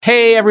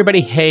Hey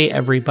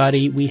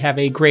everybody. We have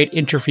a great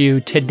interview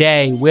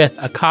today with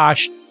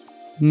Akash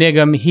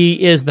Nigam.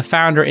 He is the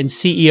founder and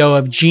CEO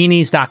of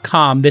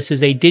Genies.com. This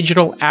is a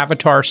digital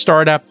avatar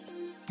startup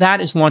that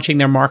is launching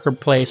their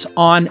marketplace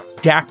on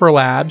Dapper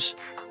Labs,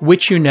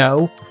 which has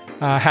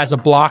a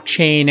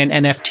blockchain and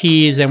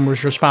NFTs and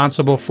was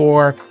responsible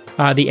for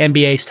the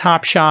NBA's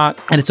Top Shot.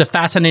 And it's a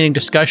fascinating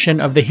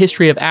discussion of the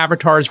history of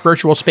avatars,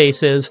 virtual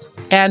spaces,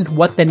 and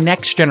what the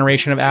next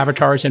generation of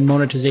avatars and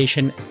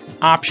monetization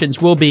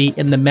options will be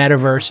in the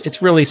metaverse.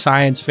 It's really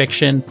science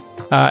fiction,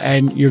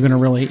 and you're going to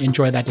really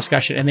enjoy that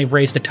discussion. And they've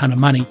raised a ton of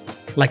money,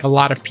 like a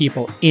lot of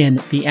people in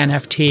the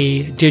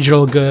NFT,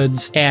 digital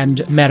goods, and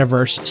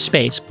metaverse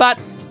space.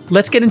 But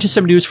let's get into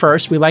some news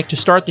first. We like to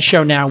start the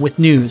show now with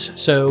news.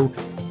 So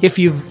if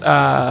you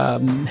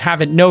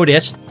haven't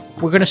noticed,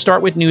 we're going to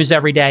start with news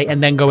every day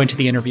and then go into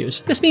the interviews.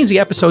 This means the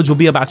episodes will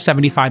be about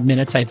 75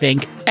 minutes, I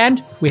think.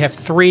 And we have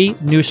 3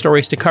 news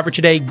stories to cover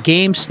today.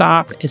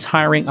 GameStop is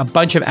hiring a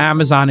bunch of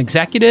Amazon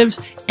executives,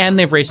 and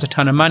they've raised a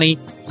ton of money.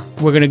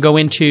 We're going to go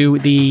into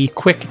the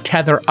quick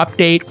Tether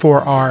update for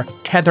our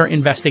Tether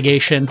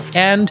investigation.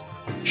 And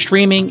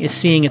streaming is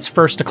seeing its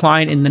first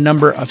decline in the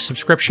number of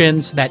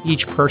subscriptions that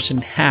each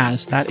person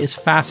has. That is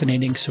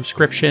fascinating.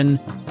 Subscription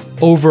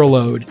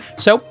overload.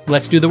 So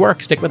let's do the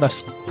work. Stick with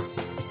us.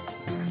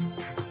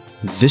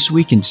 This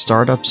Week in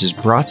Startups is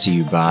brought to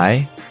you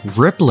by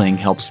Rippling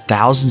helps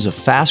thousands of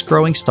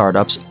fast-growing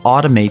startups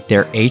automate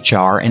their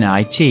HR and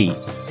IT,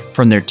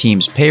 from their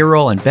team's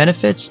payroll and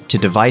benefits to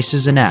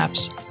devices and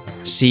apps.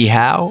 See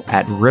how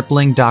at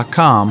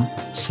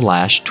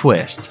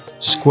rippling.com/twist.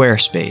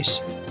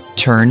 Squarespace.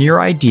 Turn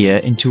your idea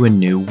into a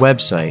new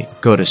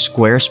website. Go to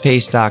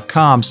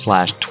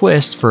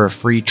squarespace.com/twist for a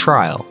free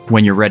trial.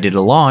 When you're ready to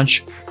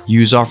launch,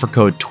 use offer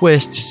code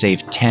TWIST to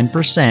save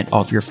 10%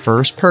 off your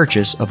first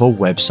purchase of a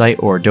website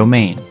or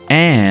domain.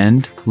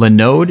 And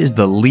Linode is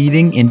the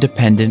leading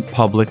independent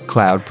public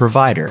cloud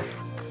provider.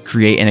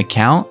 Create an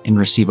account and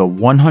receive a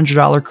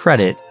 $100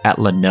 credit at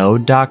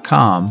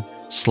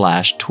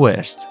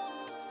linode.com/twist.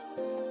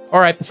 All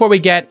right, before we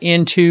get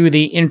into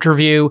the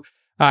interview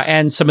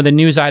and some of the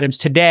news items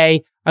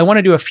today, I want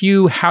to do a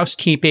few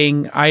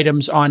housekeeping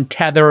items on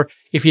Tether.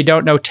 If you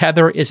don't know,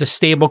 Tether is a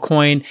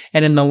stablecoin,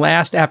 and in the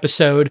last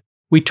episode,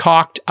 we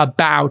talked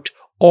about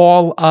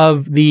all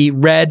of the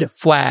red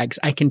flags.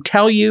 I can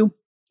tell you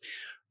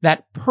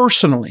that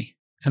personally,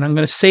 and I'm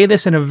going to say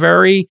this in a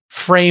very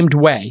framed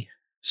way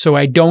so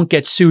I don't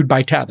get sued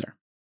by Tether.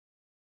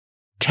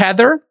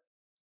 Tether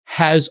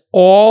has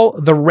all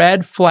the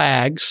red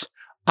flags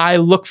I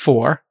look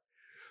for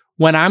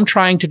when I'm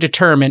trying to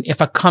determine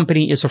if a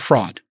company is a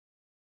fraud.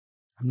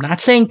 I'm not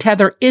saying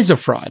Tether is a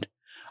fraud.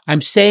 I'm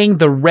saying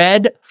the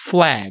red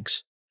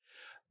flags,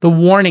 the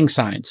warning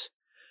signs,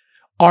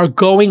 are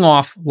going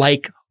off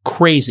like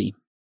crazy.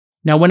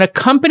 Now, when a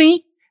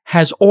company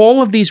has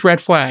all of these red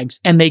flags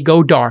and they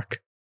go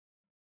dark,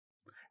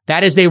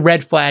 that is a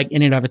red flag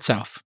in and of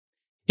itself.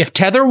 If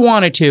Tether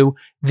wanted to,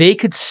 they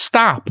could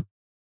stop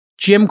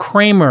Jim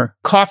Cramer,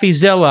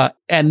 CoffeeZilla,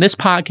 and this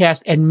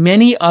podcast, and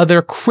many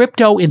other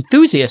crypto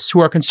enthusiasts who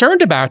are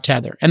concerned about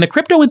Tether. And the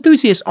crypto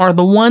enthusiasts are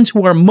the ones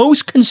who are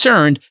most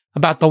concerned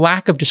about the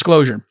lack of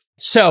disclosure.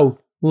 So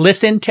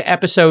listen to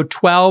episode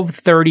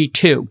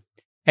 1232.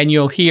 And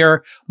you'll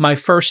hear my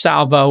first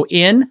salvo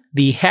in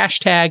the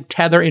hashtag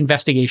Tether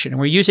investigation. And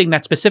we're using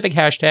that specific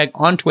hashtag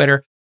on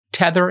Twitter,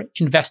 Tether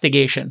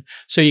investigation.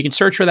 So you can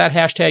search for that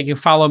hashtag. You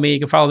can follow me. You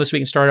can follow This Week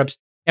in Startups.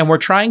 And we're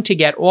trying to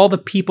get all the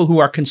people who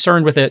are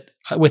concerned with it,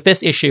 with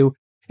this issue,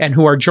 and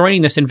who are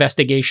joining this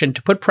investigation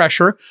to put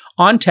pressure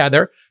on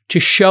Tether to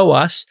show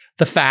us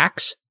the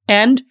facts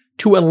and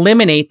to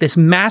eliminate this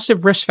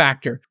massive risk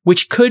factor,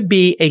 which could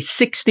be a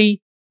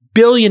 $60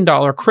 billion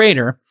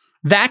crater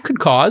that could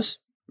cause,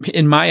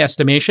 in my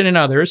estimation and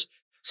others,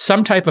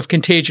 some type of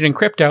contagion in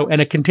crypto,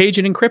 and a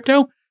contagion in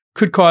crypto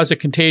could cause a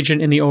contagion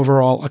in the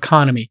overall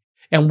economy.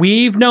 And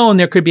we've known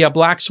there could be a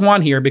black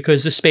swan here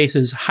because this space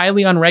is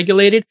highly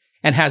unregulated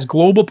and has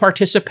global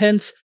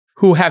participants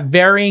who have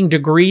varying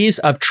degrees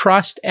of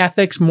trust,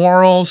 ethics,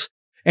 morals,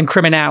 and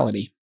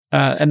criminality.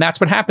 And that's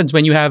what happens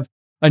when you have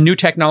a new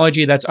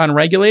technology that's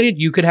unregulated.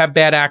 You could have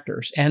bad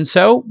actors. And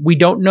so we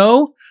don't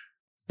know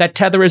that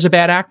Tether is a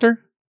bad actor,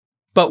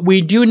 but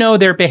we do know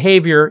their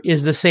behavior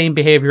is the same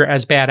behavior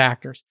as bad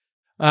actors.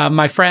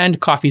 My friend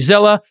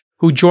CoffeeZilla,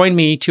 who joined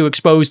me to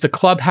expose the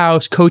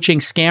Clubhouse coaching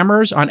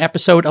scammers on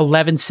episode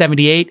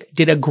 1178,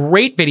 did a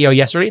great video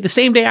yesterday, the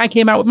same day I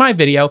came out with my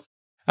video,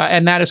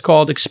 and that is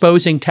called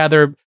Exposing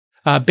Tether,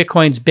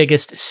 Bitcoin's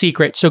Biggest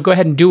Secret. So go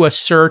ahead and do a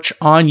search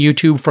on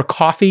YouTube for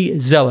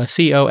CoffeeZilla,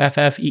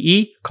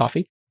 C-O-F-F-E-E,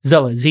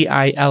 CoffeeZilla,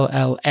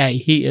 Z-I-L-L-A.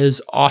 He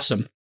is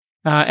awesome.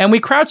 And we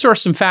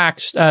crowdsourced some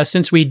facts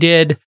since we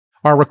did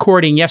our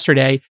recording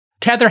yesterday.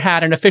 Tether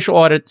had an official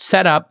audit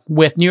set up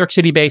with New York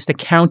City-based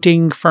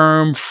accounting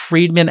firm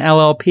Friedman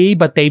LLP,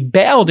 but they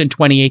bailed in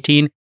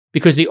 2018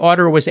 because the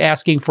auditor was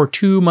asking for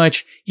too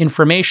much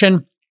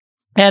information.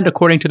 And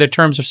according to the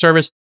terms of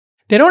service,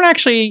 they don't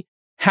actually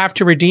have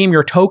to redeem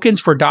your tokens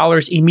for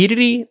dollars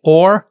immediately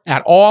or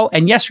at all.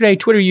 And yesterday,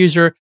 Twitter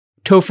user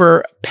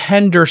Topher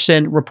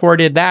Penderson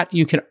reported that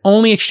you can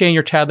only exchange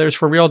your tethers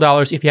for real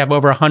dollars if you have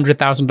over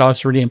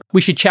 $100,000 to redeem.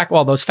 We should check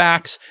all those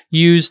facts,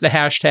 use the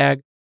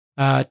hashtag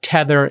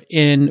Tether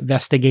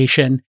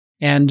investigation,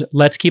 and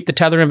let's keep the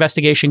Tether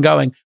investigation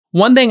going.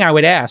 One thing I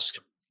would ask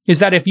is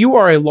that if you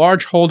are a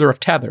large holder of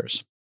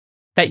tethers,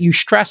 that you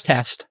stress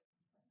test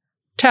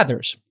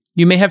tethers.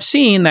 You may have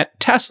seen that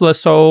Tesla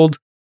sold,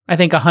 I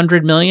think,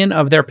 100 million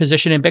of their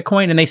position in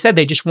Bitcoin, and they said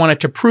they just wanted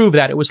to prove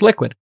that it was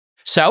liquid.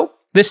 So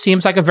this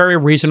seems like a very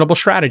reasonable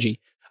strategy.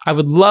 I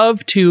would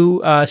love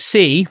to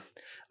see,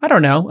 I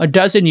don't know, a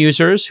dozen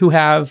users who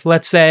have,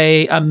 let's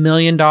say, $1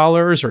 million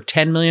or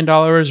 $10 million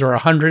or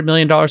 $100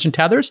 million in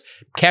tethers,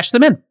 cash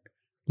them in.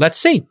 Let's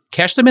see.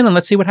 Cash them in and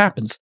let's see what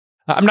happens.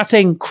 I'm not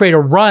saying create a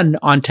run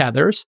on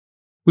tethers.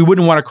 We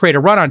wouldn't want to create a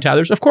run on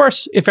tethers. Of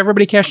course, if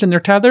everybody cashed in their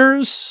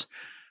tethers,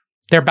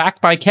 they're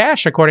backed by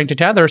cash according to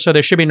Tether, so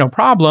there should be no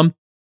problem.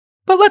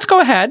 But let's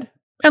go ahead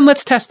and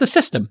let's test the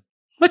system.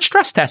 Let's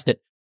stress test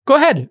it. Go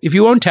ahead. If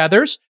you own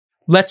tethers,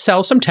 let's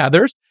sell some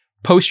tethers.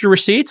 Post your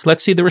receipts.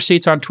 Let's see the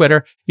receipts on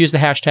Twitter. Use the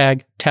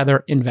hashtag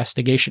Tether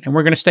investigation. And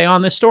we're going to stay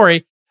on this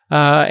story.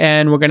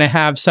 And we're going to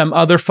have some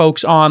other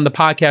folks on the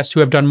podcast who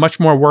have done much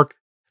more work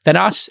than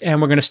us.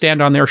 And we're going to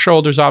stand on their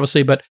shoulders,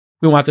 obviously, but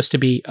we want this to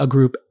be a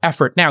group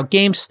effort. Now,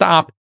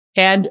 GameStop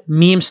and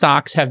meme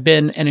stocks have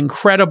been an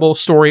incredible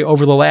story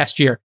over the last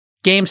year.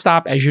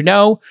 GameStop, as you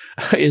know,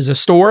 is a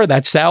store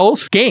that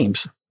sells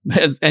games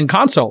and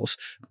consoles.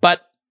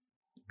 But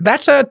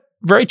that's a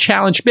very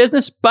challenged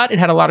business, but it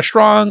had a lot of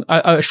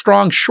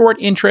strong short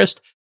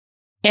interest.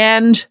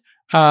 And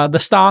the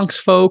stonks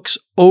folks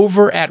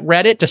over at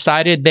Reddit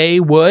decided they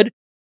would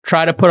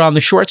try to put on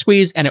the short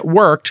squeeze, and it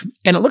worked.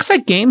 And it looks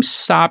like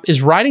GameStop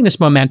is riding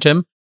this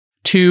momentum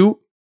to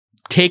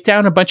take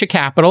down a bunch of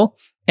capital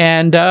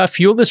and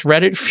fuel this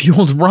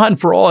Reddit-fueled run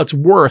for all it's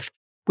worth,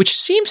 which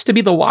seems to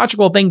be the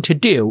logical thing to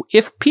do.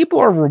 If people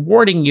are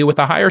rewarding you with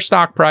a higher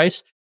stock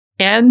price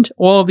and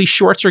all of these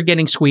shorts are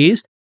getting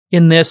squeezed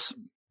in this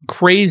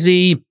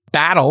crazy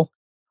battle,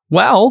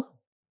 well,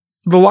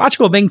 the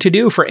logical thing to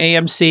do for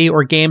AMC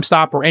or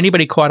GameStop or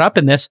anybody caught up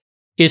in this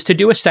is to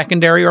do a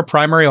secondary or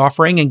primary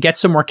offering and get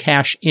some more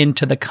cash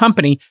into the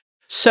company.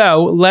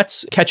 So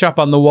let's catch up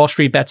on the Wall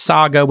Street Bet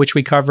saga, which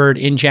we covered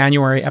in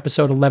January,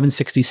 episode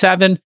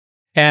 1167,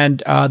 and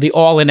the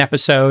All-In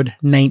episode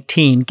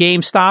 19.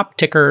 GameStop,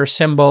 ticker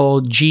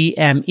symbol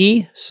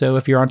GME. So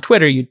if you're on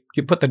Twitter, you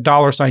put the $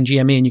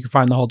 GME and you can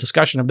find the whole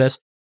discussion of this,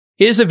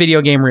 is a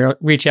video game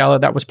retailer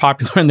that was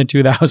popular in the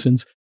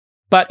 2000s.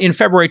 But in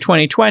February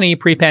 2020,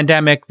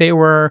 pre-pandemic, they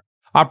were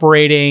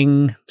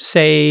operating,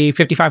 say,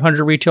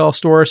 5,500 retail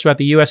stores throughout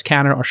the US,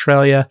 Canada,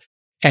 Australia,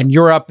 and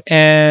Europe.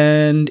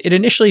 And it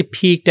initially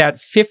peaked at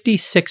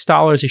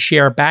 $56 a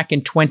share back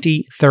in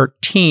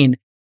 2013.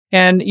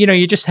 And,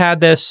 you just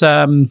had this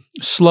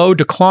slow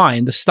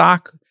decline. The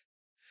stock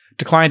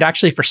declined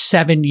actually for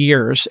 7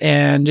 years,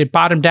 and it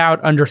bottomed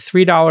out under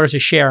 $3 a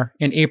share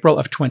in April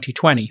of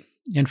 2020.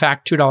 In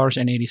fact,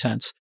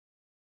 $2.80.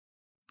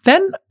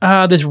 Then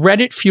this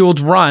Reddit-fueled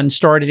run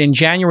started in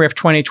January of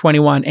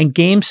 2021, and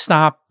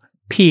GameStop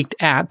peaked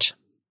at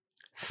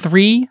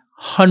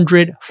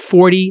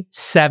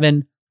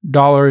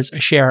 $347 a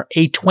share,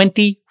 a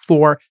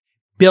 $24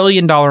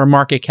 billion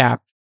market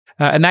cap.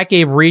 And that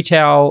gave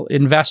retail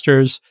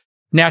investors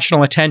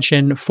national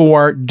attention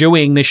for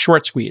doing this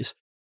short squeeze.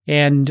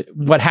 And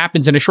what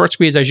happens in a short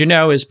squeeze, as you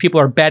know, is people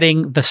are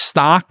betting the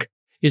stock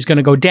is going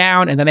to go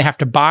down, and then they have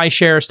to buy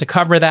shares to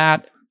cover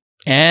that.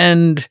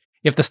 And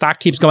if the stock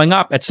keeps going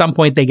up, at some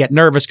point they get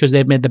nervous because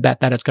they've made the bet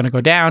that it's going to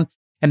go down,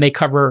 and they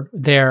cover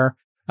their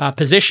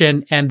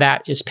position, and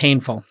that is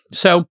painful.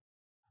 So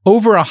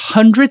over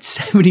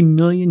 170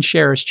 million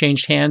shares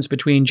changed hands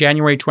between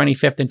January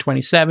 25th and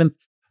 27th,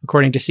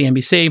 according to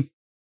CNBC.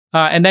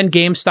 And then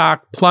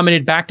GameStop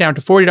plummeted back down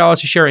to $40 a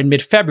share in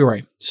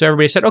mid-February. So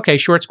everybody said, okay,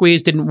 short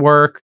squeeze didn't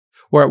work,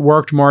 or it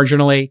worked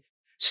marginally.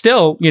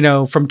 Still,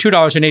 from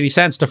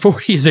 $2.80 to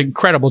 $40 is an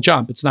incredible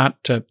jump. It's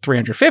not to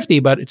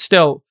 $350, but it's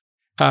still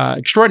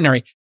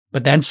extraordinary.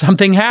 But then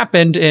something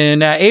happened in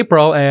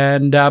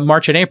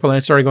March and April, and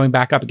it started going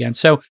back up again.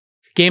 So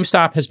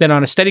GameStop has been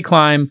on a steady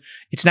climb.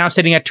 It's now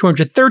sitting at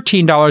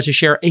 $213 a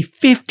share, a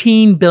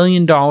 $15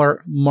 billion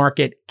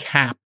market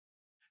cap.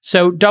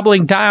 So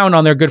doubling down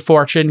on their good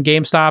fortune,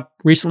 GameStop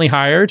recently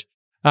hired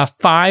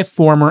 5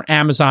 former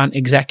Amazon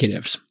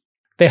executives.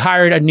 They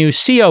hired a new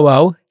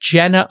COO,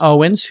 Jenna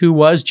Owens, who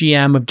was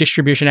GM of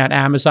distribution at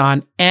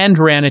Amazon and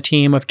ran a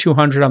team of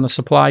 200 on the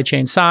supply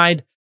chain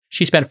side.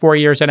 She spent 4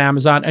 years at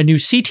Amazon. A new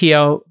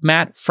CTO,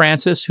 Matt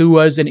Francis, who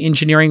was an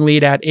engineering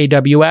lead at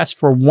AWS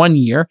for 1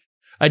 year.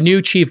 A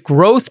new chief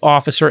growth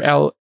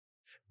officer,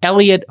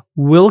 Elliot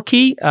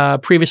Wilkie,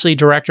 previously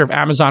director of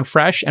Amazon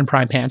Fresh and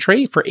Prime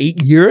Pantry for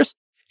 8 years.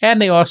 And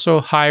they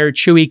also hired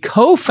Chewy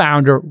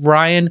co-founder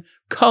Ryan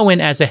Cohen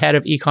as the head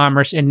of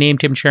e-commerce and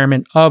named him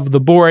chairman of the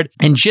board.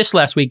 And just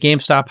last week,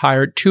 GameStop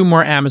hired 2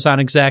 more Amazon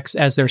execs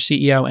as their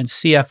CEO and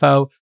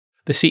CFO.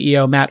 The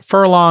CEO, Matt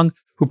Furlong,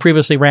 who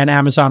previously ran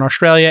Amazon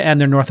Australia and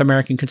their North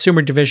American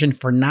consumer division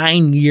for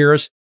 9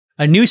 years.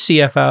 A new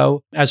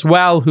CFO as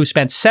well, who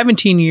spent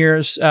 17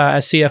 years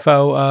as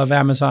CFO of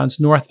Amazon's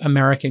North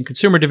American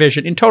consumer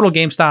division. In total,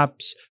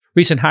 GameStop's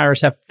recent hires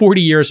have 40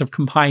 years of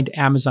combined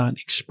Amazon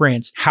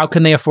experience. How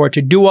can they afford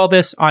to do all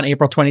this? On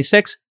April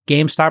 26,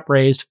 GameStop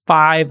raised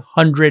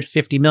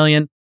 $550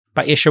 million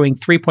by issuing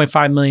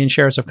 3.5 million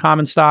shares of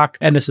common stock.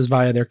 And this is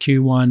via their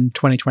Q1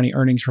 2020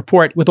 earnings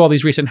report. With all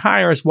these recent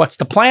hires, what's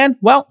the plan?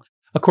 Well,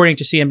 according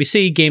to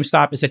CNBC,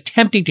 GameStop is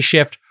attempting to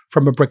shift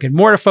from a brick and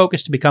mortar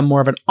focus to become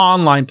more of an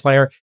online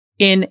player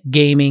in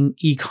gaming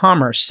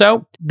e-commerce.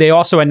 So they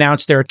also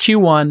announced their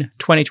Q1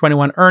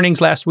 2021 earnings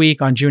last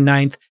week on June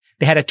 9th.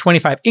 They had a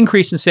 25%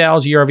 increase in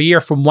sales year over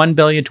year from $1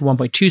 billion to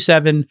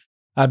 $1.27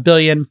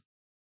 billion,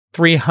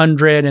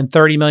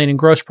 $330 million in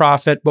gross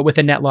profit, but with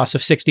a net loss of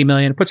 $60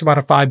 million. It puts about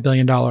a $5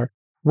 billion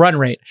run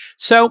rate.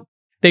 So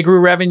they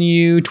grew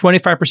revenue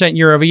 25%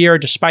 year over year,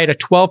 despite a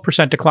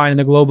 12% decline in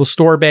the global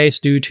store base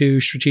due to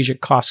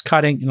strategic cost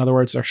cutting. In other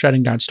words, they're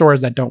shutting down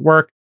stores that don't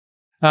work.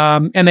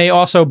 And they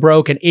also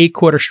broke an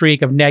 8-quarter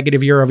streak of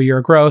negative year over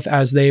year growth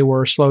as they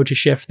were slow to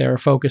shift their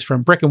focus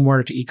from brick and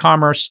mortar to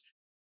e-commerce.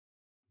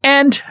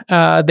 And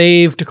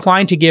they've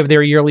declined to give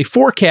their yearly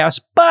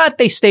forecast, but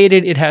they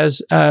stated it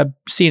has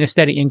seen a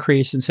steady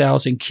increase in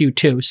sales in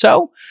Q2.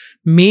 So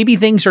maybe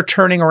things are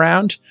turning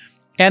around.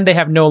 And they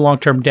have no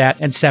long-term debt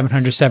and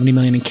 $770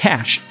 million in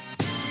cash.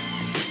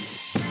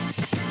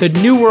 The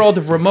new world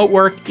of remote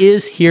work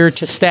is here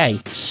to stay.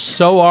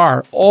 So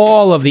are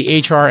all of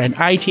the HR and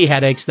IT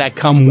headaches that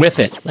come with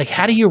it. Like,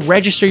 how do you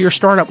register your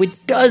startup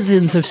with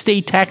dozens of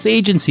state tax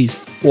agencies?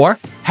 Or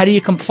how do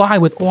you comply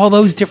with all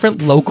those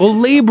different local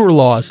labor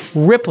laws?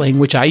 Rippling,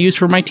 which I use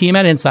for my team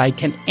at Inside,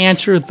 can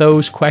answer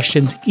those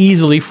questions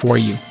easily for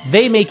you.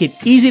 They make it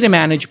easy to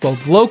manage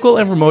both local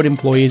and remote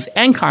employees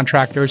and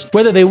contractors,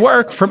 whether they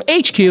work from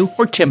HQ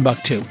or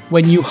Timbuktu.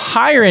 When you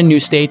hire in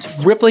new states,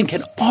 Rippling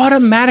can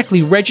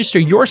automatically register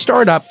your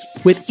startup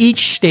with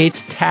each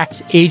state's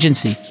tax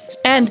agency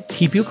and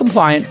keep you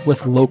compliant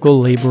with local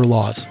labor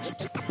laws.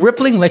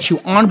 Rippling lets you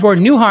onboard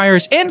new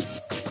hires in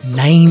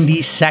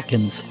 90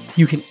 seconds.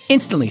 You can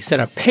instantly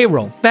set up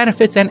payroll,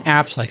 benefits, and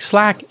apps like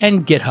Slack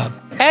and GitHub.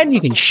 And you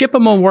can ship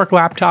them a work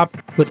laptop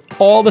with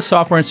all the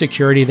software and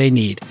security they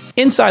need.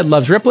 Inside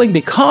loves Rippling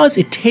because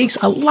it takes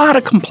a lot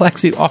of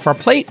complexity off our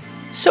plate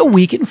so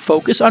we can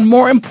focus on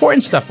more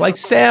important stuff like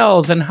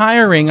sales and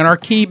hiring and our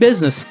key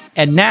business.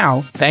 And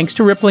now, thanks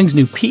to Rippling's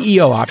new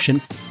PEO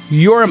option,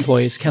 your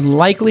employees can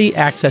likely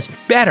access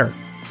better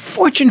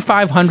Fortune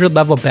 500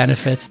 level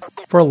benefits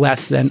for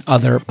less than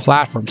other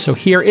platforms. So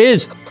here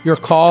is your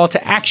call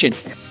to action.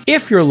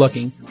 If you're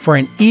looking for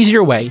an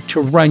easier way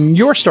to run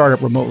your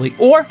startup remotely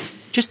or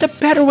just a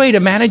better way to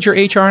manage your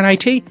HR and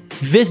IT,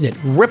 visit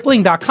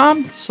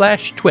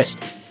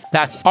rippling.com/twist.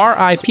 That's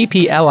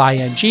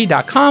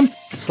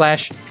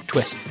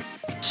RIPPLING.com/twist.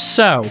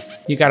 So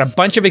you got a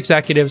bunch of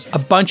executives, a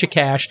bunch of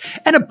cash,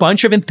 and a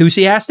bunch of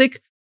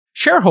enthusiastic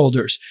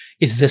shareholders.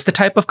 Is this the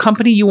type of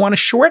company you want to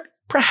short?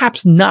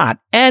 Perhaps not.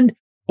 And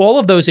all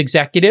of those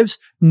executives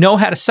know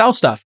how to sell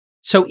stuff.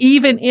 So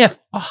even if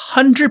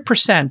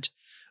 100%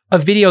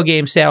 of video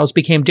game sales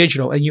became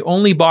digital and you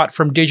only bought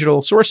from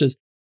digital sources,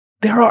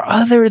 there are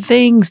other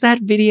things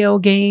that video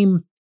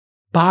game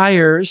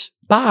buyers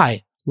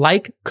buy,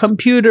 like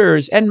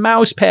computers and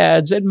mouse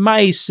pads and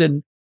mice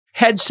and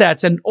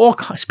headsets and all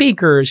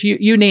speakers,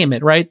 you name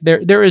it, right?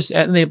 There is,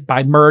 and they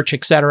buy merch,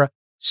 etc.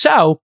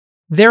 So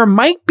there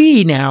might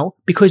be now,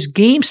 because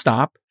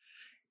GameStop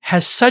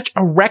has such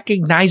a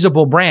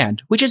recognizable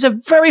brand, which is a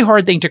very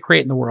hard thing to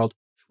create in the world.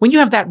 When you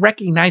have that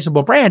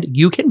recognizable brand,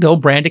 you can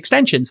build brand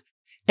extensions.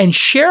 And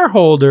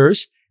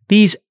shareholders,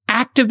 these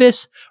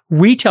activist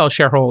retail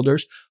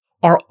shareholders,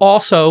 are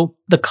also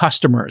the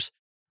customers.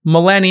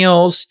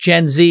 Millennials,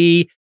 Gen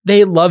Z,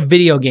 they love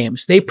video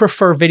games. They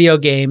prefer video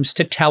games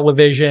to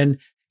television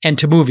and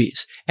to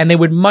movies. And they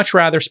would much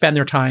rather spend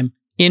their time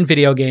in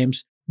video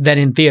games than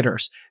in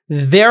theaters.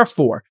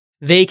 Therefore,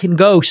 they can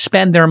go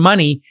spend their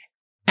money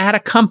at a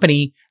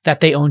company that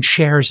they own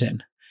shares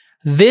in.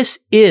 This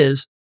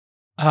is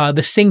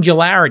the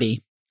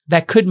singularity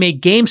that could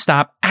make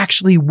GameStop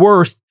actually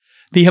worth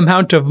the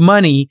amount of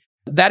money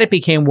that it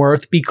became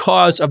worth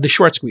because of the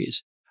short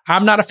squeeze.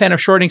 I'm not a fan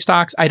of shorting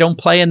stocks. I don't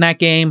play in that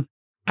game.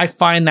 I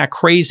find that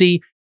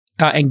crazy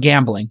and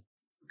gambling.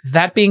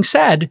 That being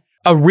said,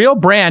 a real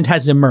brand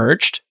has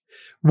emerged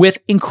with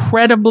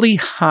incredibly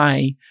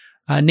high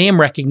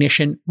name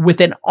recognition with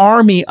an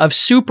army of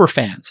super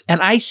fans. And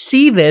I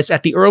see this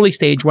at the early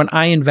stage when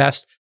I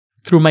invest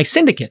through my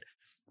syndicate,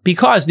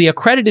 because the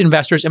accredited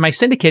investors in my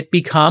syndicate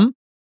become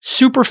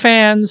super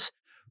fans,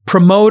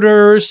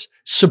 promoters,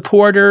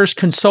 supporters,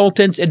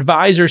 consultants,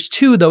 advisors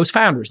to those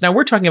founders. Now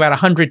we're talking about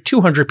 100,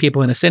 200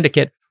 people in a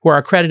syndicate who are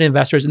accredited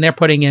investors, and they're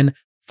putting in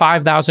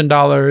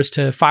 $5,000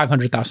 to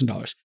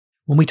 $500,000.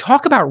 When we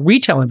talk about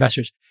retail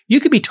investors, you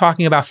could be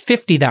talking about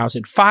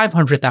 50,000,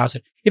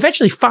 500,000,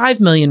 eventually 5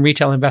 million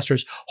retail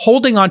investors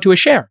holding onto a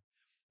share.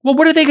 Well,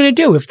 what are they going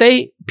to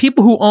do?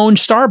 People who own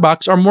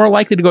Starbucks are more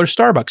likely to go to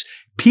Starbucks.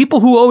 People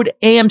who own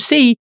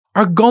AMC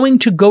are going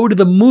to go to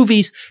the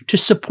movies to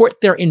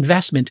support their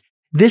investment.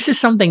 This is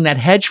something that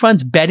hedge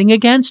funds betting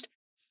against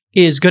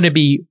is going to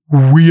be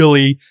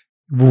really,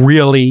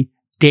 really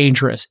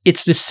dangerous.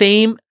 It's the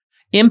same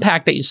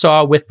impact that you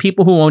saw with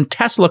people who own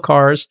Tesla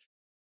cars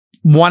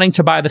wanting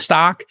to buy the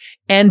stock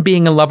and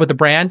being in love with the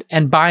brand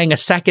and buying a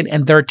second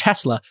and third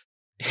Tesla.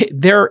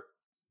 They're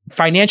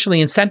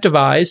financially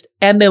incentivized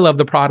and they love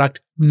the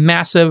product.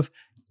 Massive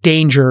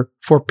danger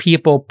for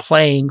people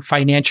playing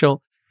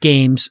financial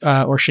games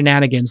or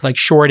shenanigans like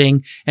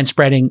shorting and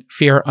spreading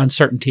fear,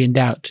 uncertainty, and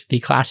doubt, the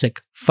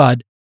classic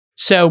FUD.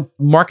 So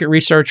market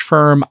research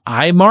firm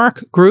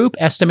iMark Group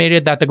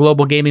estimated that the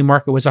global gaming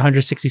market was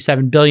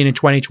 $167 billion in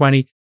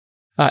 2020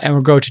 and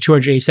will grow to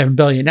 $287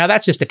 billion. Now,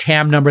 that's just a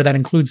TAM number that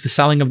includes the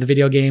selling of the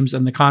video games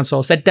and the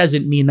consoles. That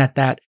doesn't mean that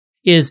that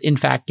is, in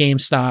fact,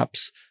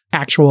 GameStop's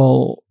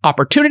actual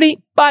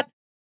opportunity, but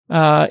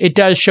it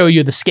does show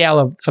you the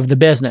scale of the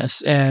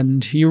business.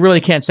 And you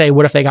really can't say,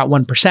 what if they got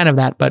 1% of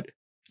that? But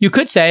you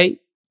could say,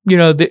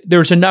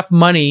 there's enough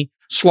money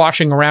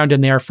sloshing around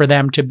in there for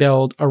them to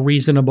build a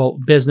reasonable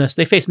business.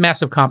 They face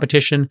massive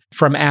competition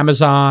from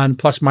Amazon,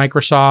 plus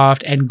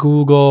Microsoft and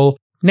Google.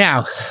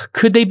 Now,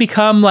 could they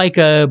become like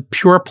a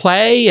pure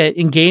play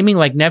in gaming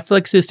like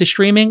Netflix is to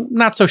streaming?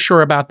 Not so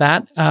sure about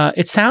that.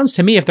 It sounds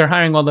to me, if they're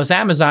hiring all those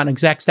Amazon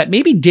execs, that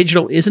maybe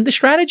digital isn't the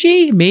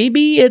strategy.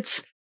 Maybe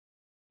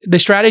the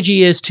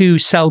strategy is to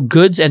sell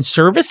goods and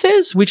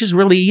services, which is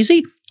really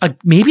easy.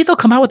 Maybe they'll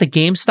come out with a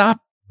GameStop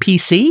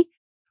PC,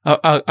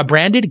 a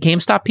branded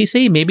GameStop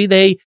PC. Maybe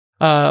they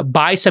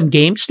buy some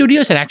game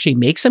studios and actually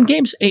make some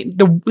games.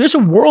 There's a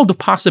world of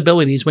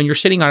possibilities when you're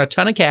sitting on a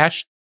ton of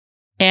cash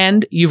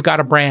and you've got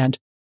a brand.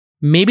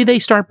 Maybe they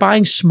start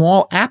buying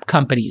small app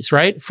companies,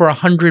 right? For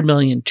 $100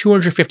 million,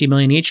 $250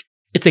 million each.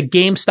 It's a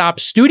GameStop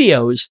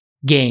Studios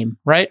game,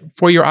 right?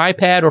 For your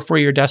iPad or for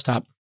your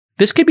desktop.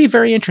 This could be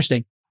very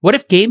interesting. What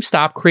if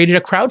GameStop created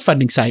a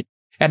crowdfunding site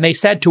and they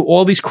said to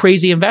all these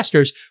crazy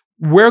investors,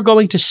 we're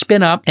going to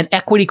spin up an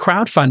equity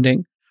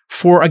crowdfunding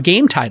for a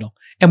game title,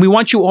 and we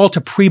want you all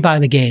to pre-buy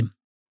the game.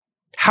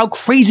 How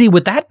crazy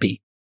would that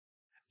be?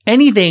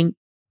 Anything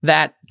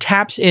that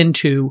taps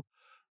into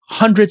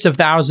hundreds of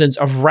thousands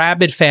of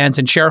rabid fans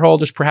and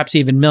shareholders, perhaps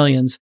even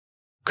millions,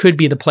 could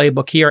be the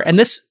playbook here. And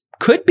this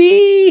could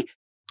be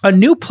a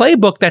new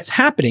playbook that's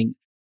happening.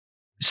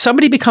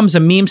 Somebody becomes a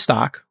meme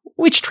stock,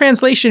 which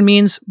translation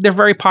means they're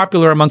very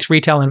popular amongst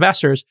retail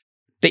investors.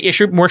 They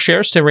issue more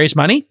shares to raise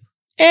money,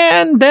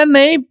 and then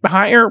they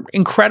hire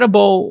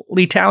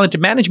incredibly talented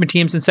management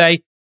teams and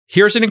say,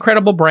 here's an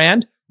incredible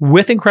brand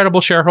with incredible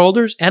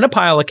shareholders and a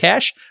pile of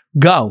cash.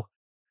 Go.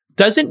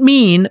 Doesn't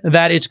mean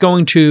that it's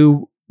going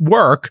to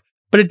work,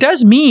 but it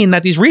does mean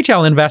that these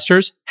retail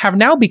investors have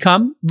now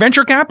become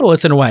venture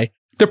capitalists in a way.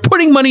 They're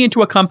putting money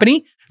into a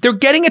company, they're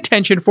getting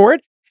attention for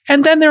it,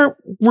 and then they're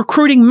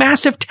recruiting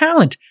massive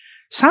talent.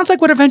 Sounds like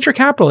what a venture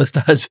capitalist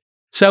does.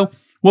 So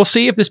we'll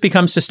see if this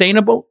becomes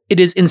sustainable. It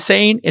is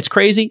insane. It's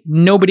crazy.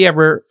 Nobody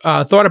ever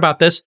thought about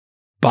this.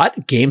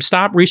 But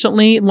GameStop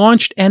recently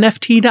launched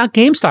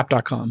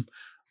NFT.GameStop.com.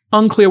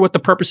 Unclear what the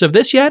purpose of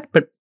this yet,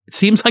 but it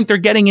seems like they're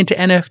getting into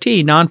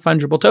NFT,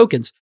 non-fungible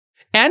tokens.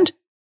 And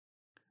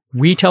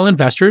retail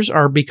investors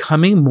are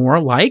becoming more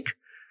like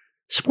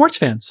sports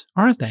fans,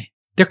 aren't they?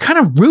 They're kind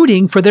of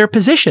rooting for their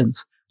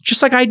positions,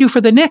 just like I do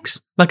for the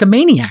Knicks, like a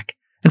maniac,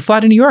 and fly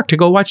to New York to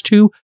go watch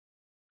two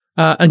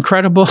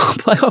incredible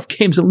playoff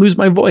games and lose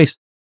my voice.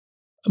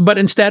 But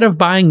instead of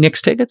buying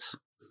Knicks tickets,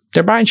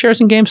 they're buying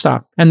shares in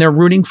GameStop and they're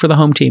rooting for the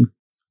home team.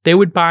 They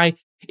would buy,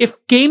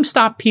 if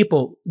GameStop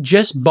people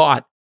just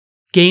bought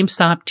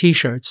GameStop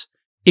t-shirts,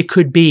 it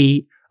could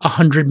be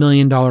 $100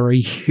 million a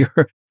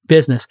year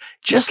business.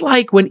 Just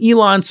like when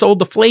Elon sold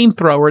the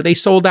flamethrower, they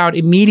sold out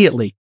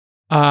immediately.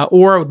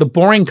 Or the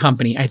Boring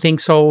Company, I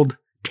think, sold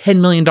 $10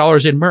 million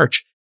in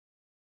merch.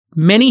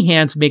 Many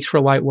hands makes for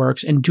light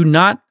works, and do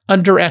not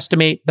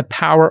underestimate the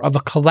power of a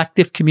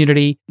collective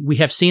community. We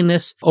have seen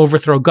this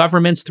overthrow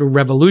governments through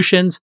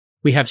revolutions.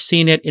 We have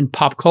seen it in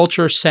pop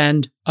culture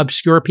send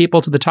obscure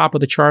people to the top of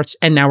the charts,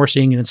 and now we're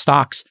seeing it in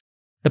stocks.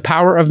 The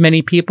power of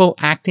many people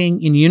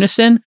acting in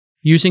unison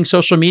using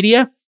social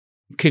media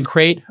can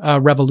create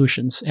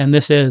revolutions, and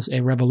this is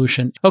a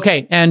revolution.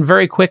 Okay, and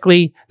very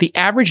quickly, the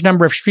average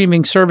number of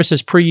streaming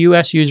services per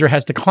US user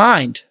has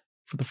declined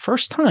for the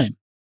first time.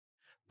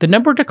 The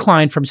number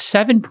declined from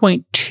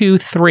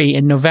 7.23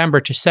 in November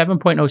to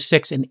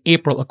 7.06 in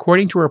April,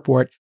 according to a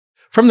report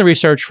from the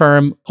research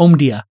firm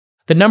Omdia.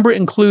 The number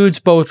includes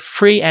both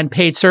free and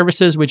paid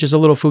services, which is a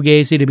little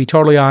fugazi, to be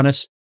totally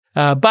honest.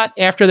 But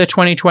after the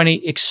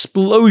 2020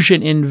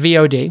 explosion in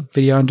VOD,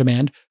 video on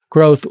demand,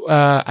 growth,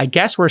 I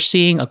guess we're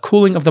seeing a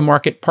cooling of the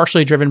market,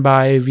 partially driven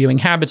by viewing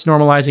habits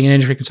normalizing and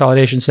industry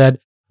consolidation, said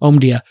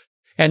Omdia.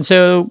 And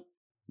so,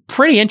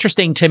 pretty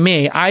interesting to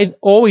me. I've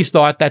always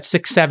thought that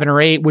 6, 7,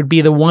 or 8 would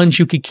be the ones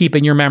you could keep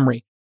in your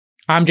memory.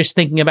 I'm just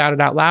thinking about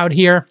it out loud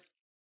here.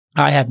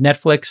 I have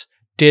Netflix,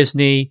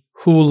 Disney,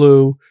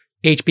 Hulu,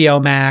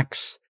 HBO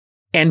Max,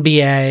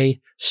 NBA,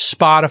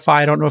 Spotify.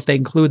 I don't know if they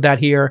include that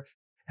here.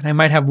 And I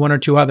might have one or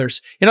two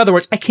others. In other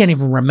words, I can't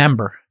even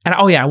remember. And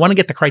oh yeah, I want to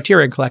get the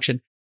Criterion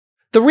Collection.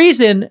 The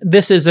reason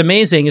this is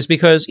amazing is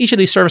because each of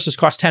these services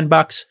costs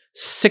 $10,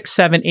 6,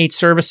 7, 8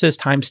 services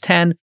times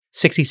 10,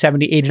 $60,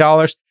 $70,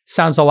 $80.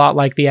 Sounds a lot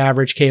like the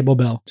average cable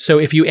bill. So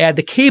if you add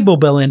the cable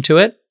bill into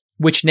it,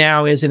 which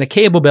now is in a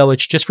cable bill,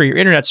 it's just for your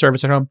internet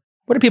service at home.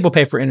 What do people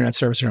pay for internet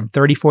service at home?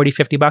 30, 40,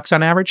 50 bucks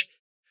on average.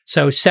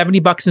 So 70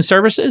 bucks in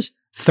services,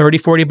 30,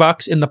 40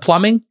 bucks in the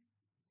plumbing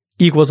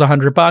equals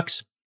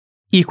 $100,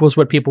 equals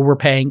what people were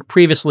paying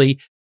previously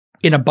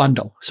in a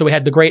bundle. So we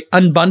had the great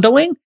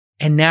unbundling,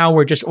 and now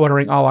we're just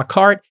ordering a la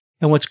carte.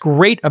 And what's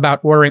great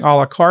about ordering a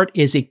la carte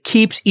is it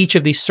keeps each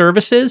of these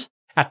services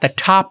at the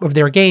top of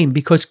their game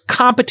because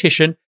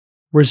competition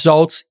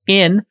results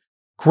in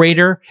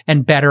greater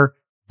and better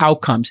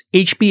outcomes.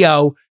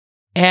 HBO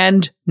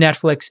and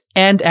Netflix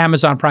and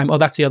Amazon Prime, oh,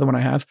 that's the other one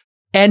I have,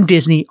 and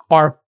Disney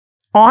are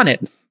on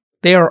it.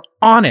 They are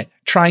on it,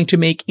 trying to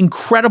make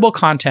incredible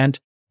content,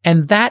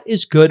 and that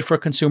is good for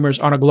consumers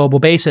on a global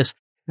basis.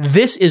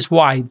 This is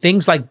why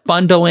things like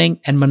bundling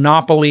and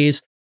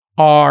monopolies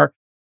are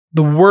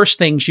the worst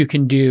things you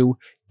can do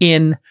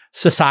in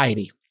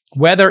society,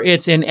 whether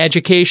it's in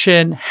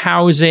education,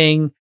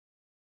 housing,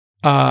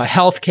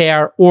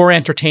 healthcare, or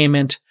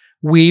entertainment.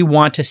 We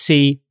want to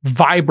see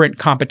vibrant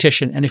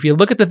competition. And if you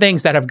look at the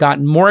things that have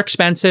gotten more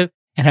expensive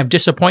and have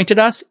disappointed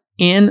us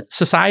in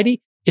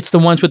society, it's the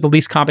ones with the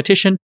least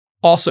competition,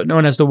 also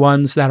known as the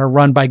ones that are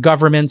run by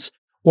governments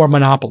or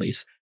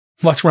monopolies.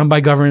 What's run by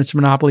governments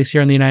and monopolies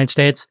here in the United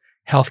States?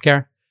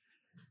 Healthcare,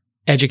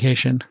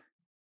 education,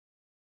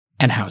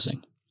 and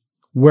housing.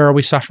 Where are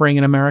we suffering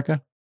in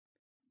America?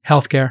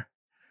 Healthcare,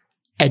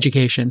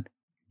 education,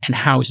 and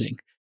housing.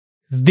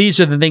 These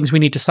are the things we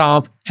need to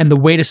solve, and the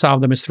way to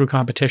solve them is through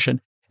competition.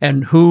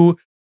 And who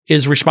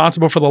is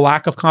responsible for the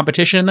lack of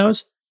competition in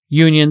those?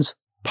 Unions,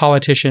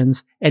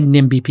 politicians, and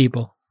NIMBY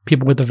people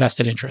with a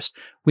vested interest.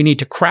 We need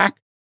to crack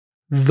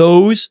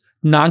those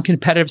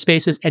non-competitive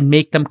spaces and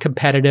make them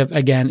competitive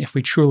again if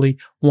we truly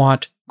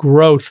want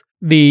growth.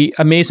 The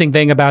amazing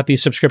thing about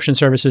these subscription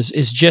services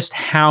is just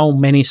how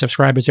many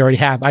subscribers they already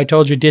have. I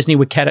told you Disney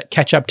would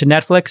catch up to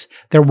Netflix.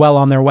 They're well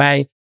on their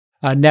way.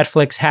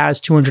 Netflix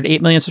has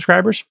 208 million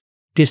subscribers.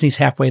 Disney's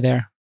halfway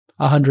there,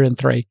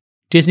 103.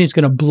 Disney's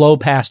going to blow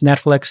past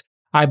Netflix.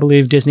 I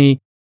believe Disney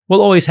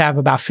will always have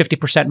about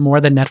 50% more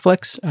than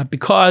Netflix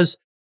because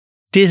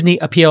Disney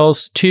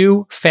appeals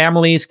to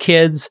families,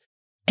 kids,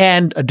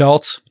 and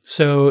adults.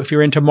 So if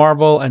you're into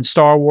Marvel and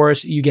Star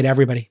Wars, you get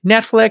everybody.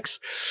 Netflix,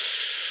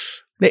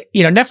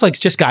 Netflix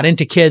just got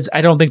into kids.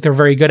 I don't think they're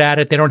very good at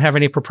it. They don't have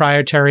any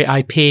proprietary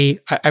IP.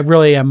 I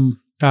really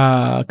am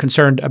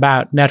concerned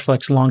about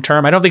Netflix long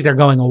term. I don't think they're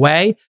going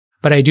away,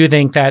 but I do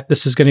think that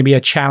this is going to be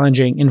a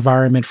challenging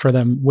environment for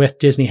them with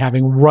Disney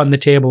having run the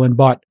table and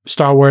bought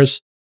Star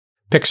Wars,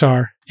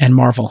 Pixar, and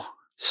Marvel.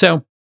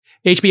 So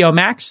HBO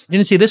Max,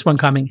 didn't see this one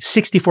coming,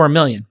 64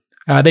 million.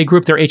 They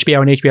grouped their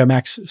HBO and HBO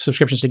Max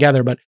subscriptions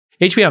together, but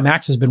HBO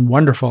Max has been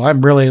wonderful.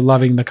 I'm really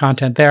loving the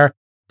content there.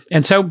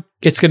 And so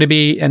it's going to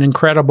be an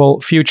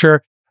incredible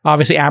future.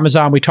 Obviously,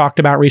 Amazon, we talked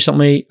about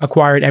recently,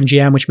 acquired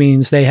MGM, which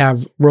means they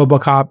have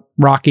RoboCop,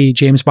 Rocky,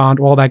 James Bond,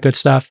 all that good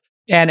stuff.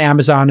 And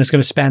Amazon is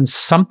going to spend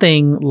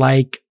something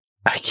like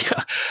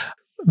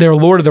their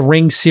Lord of the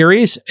Rings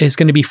series is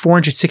going to be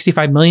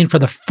 $465 million for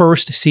the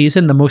first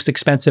season, the most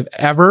expensive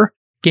ever.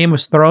 Game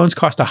of Thrones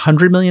cost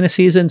 $100 million a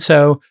season.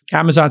 So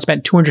Amazon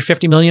spent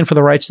 $250 million for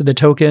the rights to the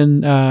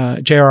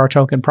Tolkien, J.R.R.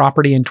 Tolkien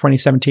property in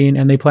 2017.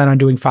 And they plan on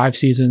doing 5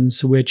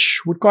 seasons, which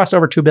would cost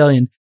over $2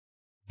 billion.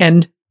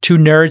 And to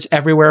nerds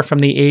everywhere from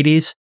the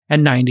 80s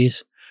and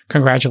 90s,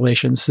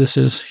 congratulations. This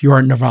is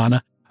your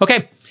nirvana.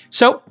 Okay.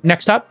 So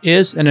next up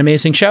is an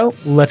amazing show.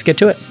 Let's get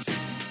to it.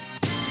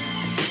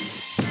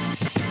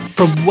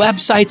 From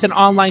websites and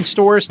online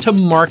stores to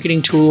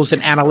marketing tools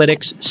and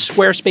analytics,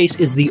 Squarespace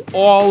is the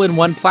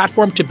all-in-one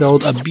platform to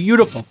build a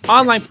beautiful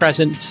online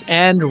presence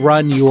and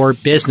run your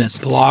business.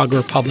 Blog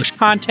or publish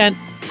content,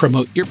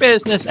 promote your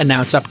business,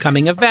 announce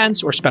upcoming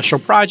events or special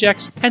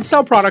projects, and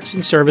sell products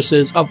and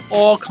services of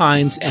all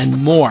kinds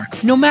and more.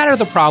 No matter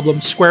the problem,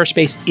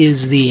 Squarespace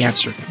is the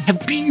answer. They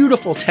have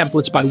beautiful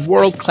templates by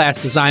world-class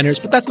designers,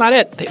 but that's not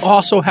it. They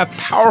also have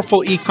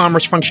powerful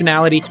e-commerce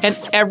functionality, and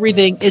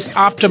everything is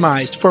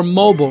optimized for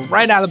mobile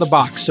right out of the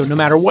box. So no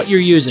matter what you're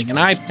using, an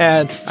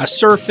iPad, a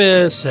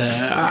Surface, an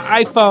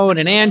iPhone,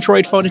 an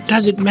Android phone, it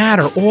doesn't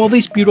matter. All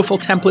these beautiful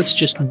templates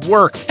just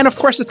work. And of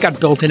course, it's got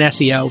built-in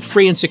SEO,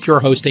 free and secure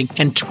hosting,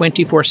 and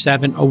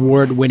 24/7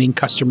 award-winning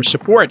customer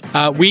support.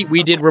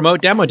 We did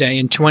remote demo day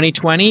in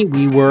 2020.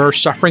 We were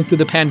suffering through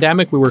the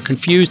pandemic. We were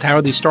confused. How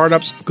are these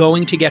startups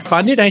going to get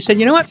funded? And I said,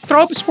 you know what?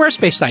 Throw up a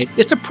Squarespace site.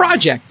 It's a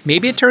project.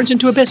 Maybe it turns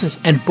into a business.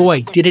 And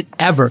boy, did it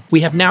ever.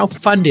 We have now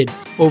funded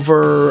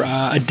over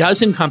a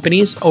dozen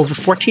companies, over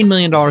 $14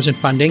 million in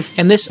funding.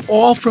 And this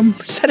all from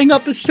setting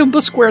up a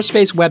simple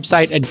Squarespace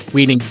website and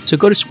reading. So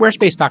go to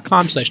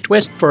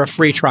squarespace.com/twist for a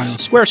free trial.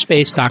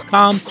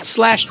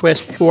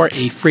 Squarespace.com/twist for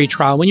a free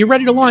trial. When you're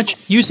ready to to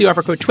launch, use the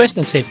offer code TWIST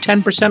and save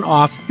 10%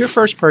 off your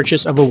first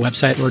purchase of a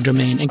website or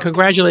domain. And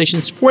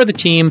congratulations for the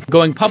team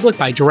going public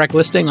by direct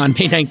listing on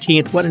May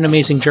 19th. What an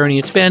amazing journey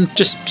it's been.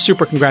 Just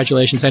super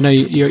congratulations. I know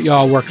you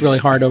all worked really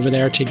hard over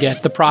there to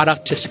get the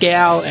product to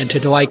scale and to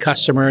delight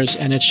customers,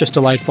 and it's just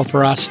delightful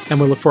for us. And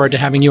we look forward to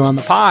having you on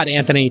the pod,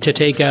 Anthony, to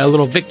take a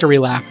little victory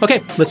lap.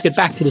 Okay, let's get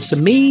back to this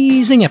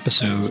amazing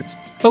episode.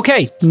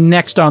 Okay,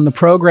 next on the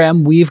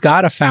program, we've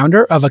got a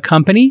founder of a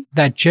company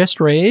that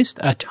just raised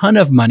a ton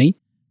of money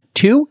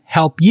to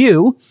help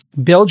you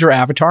build your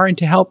avatar and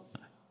to help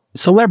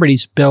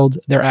celebrities build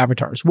their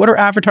avatars. What are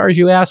avatars,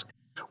 you ask?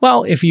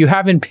 Well, if you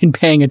haven't been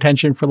paying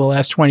attention for the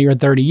last 20 or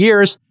 30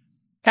 years,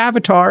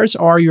 avatars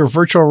are your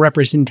virtual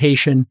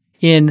representation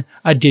in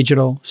a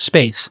digital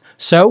space.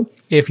 So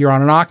if you're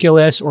on an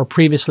Oculus or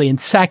previously in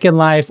Second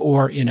Life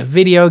or in a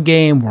video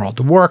game, World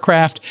of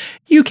Warcraft,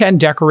 you can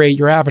decorate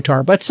your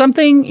avatar. But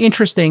something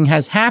interesting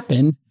has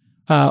happened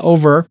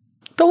over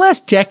the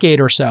last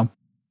decade or so.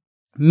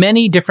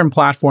 Many different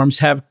platforms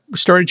have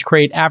started to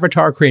create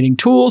avatar creating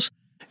tools.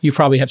 You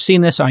probably have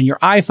seen this on your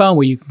iPhone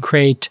where you can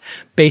create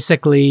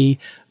basically,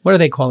 what do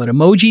they call it?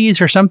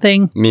 Emojis or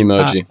something?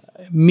 Memoji.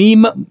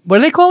 What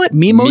do they call it?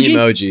 Memoji?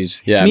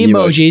 Memojis. Yeah.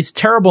 Memojis.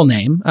 Terrible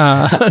name.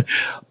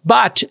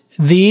 But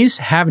these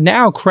have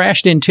now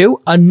crashed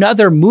into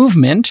another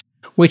movement,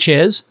 which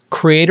is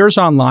creators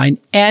online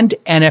and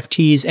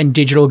NFTs and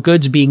digital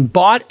goods being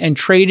bought and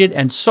traded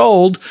and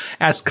sold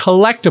as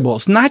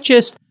collectibles, not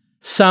just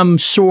some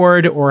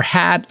sword or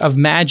hat of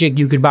magic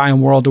you could buy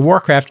in World of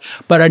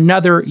Warcraft, but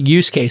another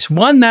use case,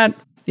 one that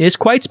is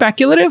quite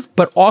speculative,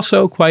 but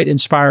also quite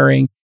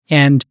inspiring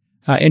and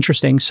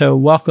interesting. So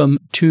welcome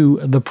to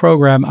the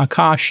program,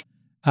 Akash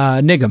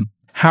Nigam.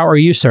 How are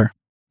you, sir?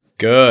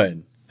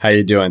 Good. How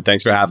you doing?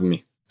 Thanks for having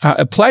me.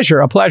 A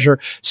pleasure.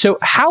 So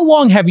how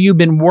long have you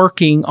been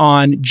working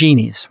on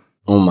Genies?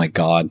 Oh my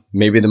God.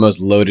 Maybe the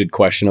most loaded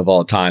question of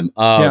all time.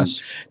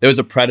 Yes. There was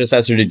a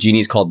predecessor to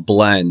Genies called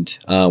Blend,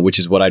 which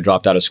is what I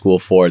dropped out of school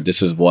for.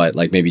 This is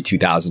maybe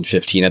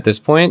 2015 at this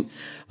point.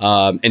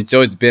 And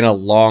so it's been a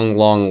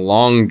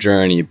long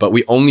journey, but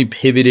we only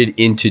pivoted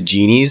into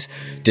Genies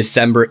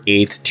December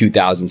 8th,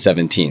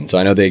 2017. So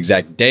I know the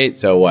exact date.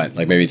 So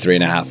maybe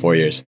 3.5, 4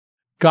 years.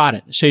 Got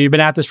it. So you've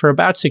been at this for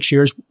about 6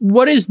 years.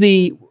 What was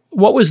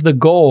the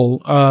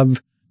goal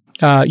of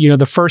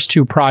the first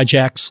two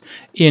projects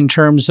in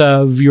terms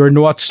of your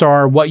North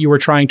Star, what you were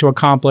trying to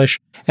accomplish?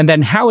 And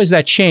then how has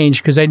that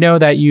changed? Because I know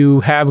that you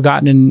have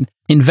gotten an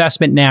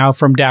investment now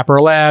from Dapper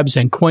Labs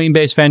and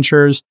Coinbase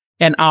Ventures,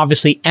 and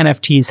obviously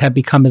NFTs have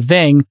become a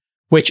thing,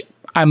 which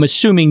I'm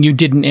assuming you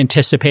didn't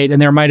anticipate,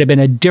 and there might have been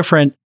a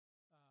different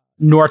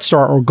North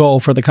Star or goal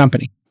for the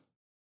company.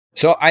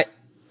 So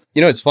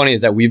what's funny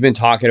is that we've been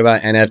talking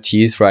about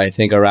NFTs for, I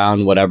think,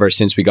 around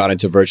since we got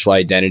into virtual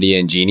identity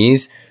and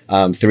Genies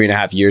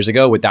 3.5 years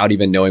ago without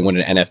even knowing what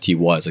an NFT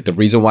was. The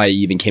reason why it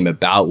even came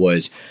about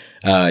was,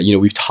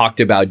 we've talked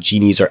about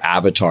Genies or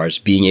avatars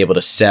being able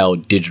to sell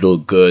digital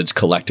goods,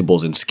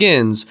 collectibles, and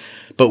skins,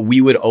 but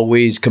we would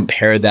always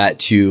compare that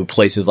to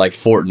places like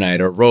Fortnite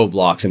or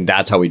Roblox, and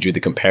that's how we drew the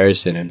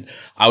comparison. And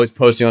I was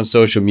posting on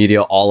social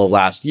media all of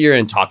last year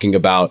and talking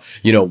about,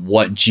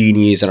 what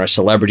Genies and our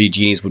celebrity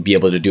Genies would be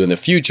able to do in the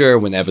future.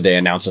 Whenever they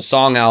announce a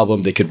song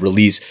album, they could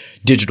release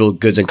digital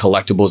goods and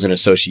collectibles in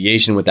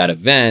association with that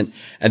event.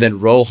 And then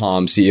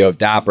Roham, CEO of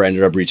Dapper,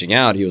 ended up reaching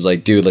out. He was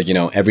like, dude,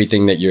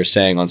 everything that you're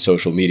saying on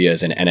social media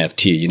is an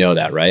NFT. You know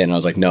that, right? And I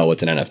was like, no,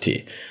 what's an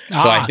NFT?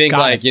 So I think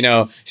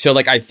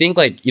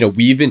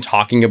we've been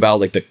talking about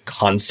the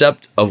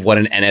concept of what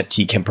an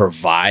NFT can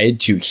provide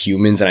to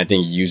humans and I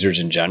think users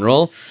in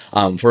general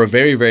for a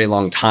very, very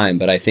long time.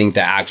 But I think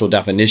the actual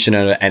definition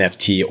of an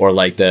NFT or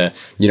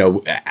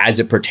as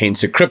it pertains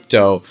to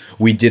crypto,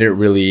 we didn't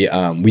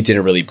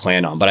really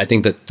plan on. But I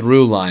think the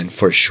through line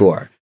for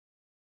sure.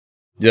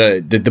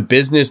 The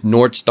business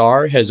North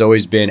Star has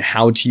always been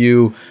how do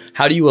you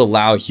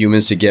allow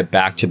humans to get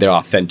back to their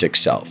authentic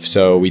self?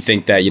 So we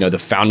think that, the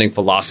founding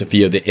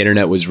philosophy of the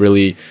internet was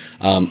really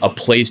a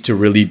place to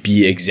really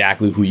be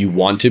exactly who you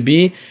want to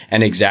be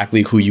and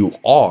exactly who you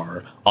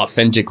are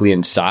authentically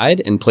inside.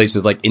 In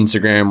places like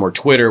Instagram or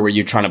Twitter where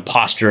you're trying to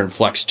posture and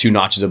flex 2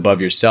 notches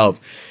above yourself,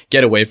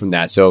 get away from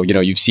that. So,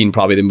 you've seen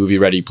probably the movie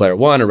Ready Player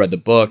One or read the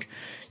book.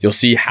 You'll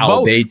see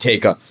how they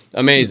take on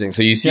amazing.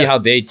 So you see how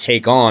they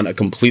take on a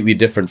completely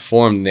different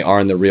form than they are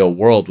in the real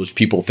world, which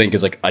people think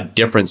is a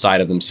different side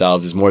of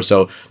themselves, is more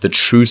so the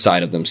true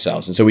side of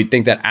themselves. And so we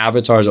think that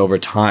avatars over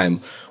time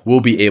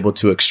will be able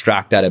to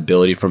extract that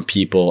ability from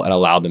people and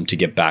allow them to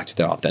get back to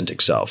their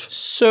authentic self.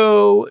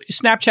 So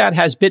Snapchat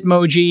has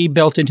Bitmoji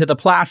built into the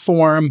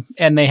platform,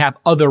 and they have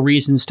other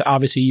reasons to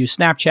obviously use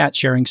Snapchat,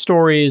 sharing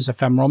stories,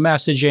 ephemeral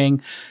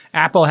messaging.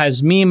 Apple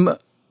has Meme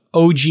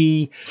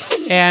OG,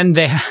 and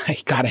I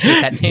gotta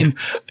hate that name.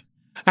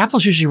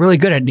 Apple's usually really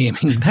good at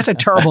naming. That's a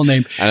terrible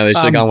name. I know, they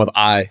should have gone with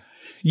I.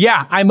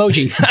 Yeah,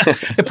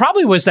 iMoji. It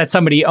probably was that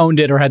somebody owned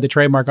it or had the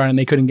trademark on it and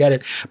they couldn't get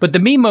it. But the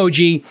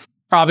Memoji,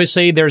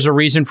 obviously, there's a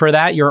reason for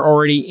that. You're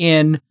already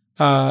in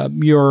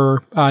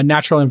your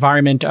natural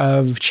environment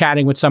of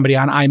chatting with somebody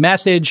on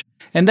iMessage.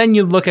 And then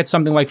you look at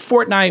something like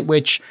Fortnite,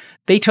 which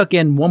they took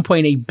in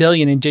 1.8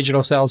 billion in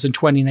digital sales in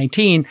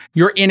 2019.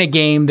 You're in a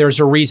game. There's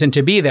a reason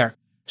to be there.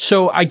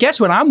 So I guess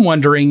what I'm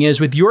wondering is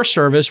with your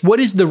service, what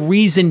is the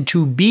reason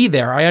to be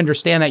there? I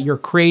understand that you're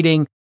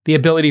creating the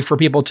ability for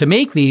people to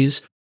make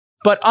these,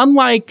 but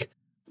unlike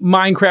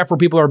Minecraft where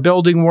people are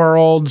building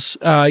worlds,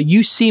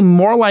 you seem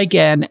more like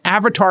an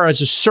avatar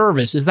as a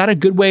service. Is that a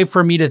good way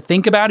for me to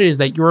think about it? Is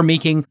that you're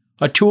making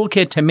a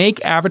toolkit to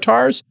make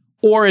avatars,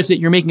 or is it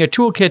you're making a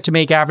toolkit to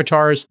make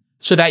avatars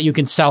so that you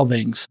can sell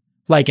things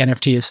like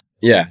NFTs?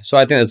 Yeah, so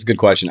I think that's a good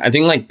question. I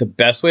think like the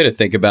best way to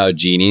think about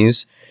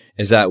genies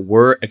is that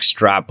we're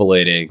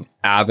extrapolating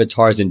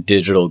avatars and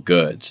digital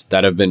goods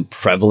that have been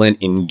prevalent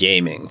in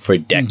gaming for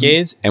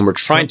decades, and we're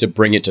trying to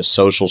bring it to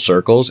social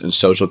circles and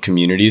social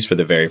communities for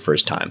the very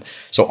first time.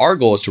 So our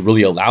goal is to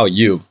really allow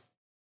you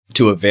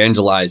to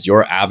evangelize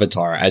your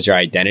avatar as your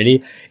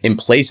identity in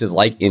places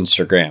like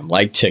Instagram,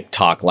 like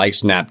TikTok, like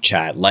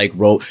Snapchat, like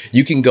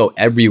you can go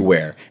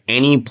everywhere.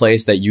 Any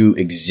place that you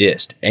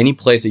exist, any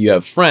place that you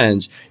have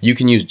friends, you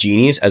can use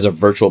genies as a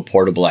virtual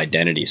portable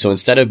identity. So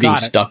instead of being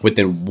stuck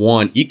within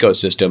one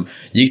ecosystem,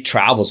 it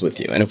travels with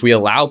you. And if we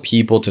allow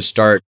people to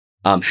start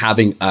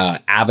having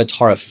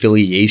avatar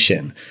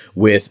affiliation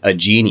with a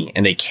genie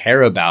and they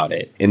care about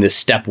it in the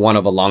step 1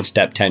 of a long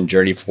step 10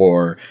 journey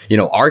for,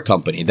 our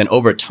company, then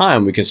over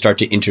time we can start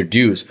to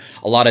introduce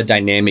a lot of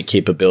dynamic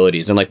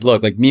capabilities. And like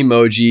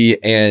Memoji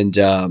and,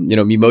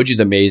 Memoji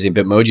is amazing,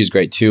 Bitmoji is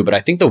great too. But I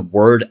think the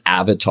word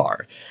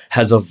avatar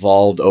has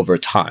evolved over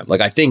time.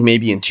 Like I think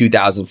maybe in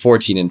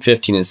 2014 and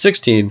 15 and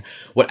 16,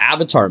 what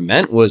avatar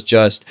meant was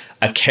just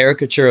a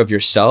caricature of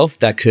yourself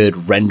that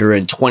could render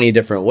in 20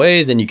 different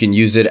ways and you can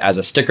use it as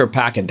a sticker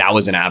pack, and that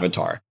was an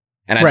avatar.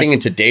 And I think in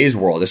today's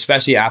world,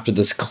 especially after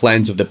this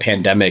cleanse of the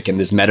pandemic and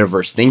this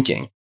metaverse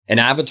thinking, an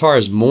avatar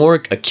is more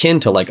akin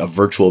to like a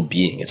virtual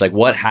being. It's like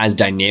what has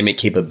dynamic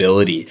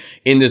capability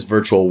in this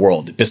virtual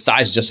world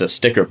besides just a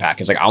sticker pack.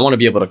 It's like, I want to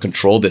be able to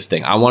control this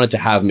thing. I want it to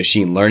have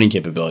machine learning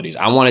capabilities.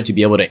 I want it to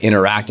be able to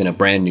interact in a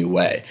brand new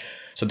way.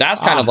 So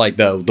that's kind of like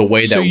the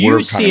way that we're kind of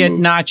you see it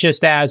not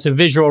just as a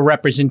visual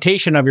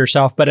representation of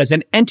yourself, but as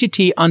an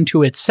entity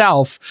unto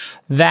itself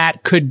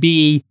that could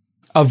be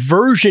a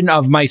version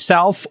of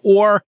myself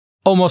or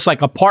almost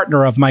like a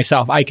partner of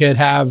myself. I could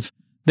have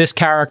this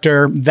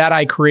character that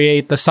I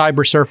create. The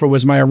Cyber Surfer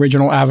was my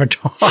original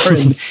avatar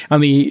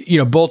on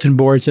the bulletin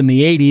boards in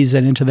the 80s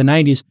and into the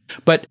 90s.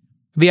 But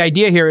the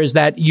idea here is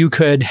that you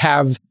could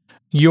have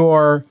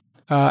your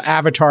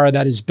avatar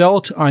that is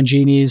built on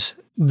genies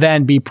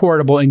then be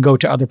portable and go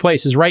to other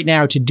places. Right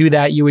now, to do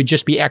that, you would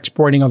just be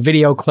exporting a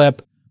video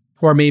clip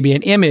or maybe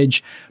an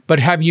image. But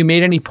have you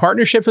made any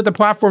partnerships with the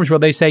platforms where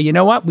they say, you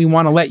know what, we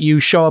want to let you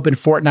show up in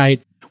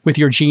Fortnite with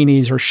your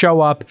genies or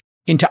show up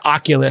into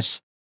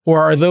Oculus?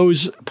 Or are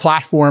those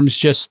platforms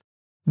just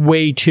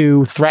way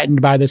too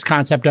threatened by this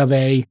concept of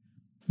a,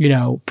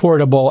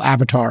 portable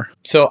avatar?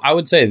 So I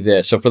would say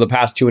this. So for the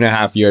past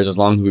 2.5 years, as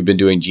long as we've been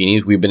doing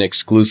genies, we've been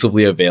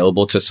exclusively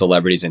available to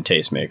celebrities and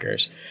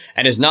tastemakers.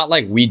 And it's not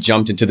like we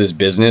jumped into this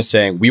business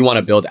saying we want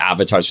to build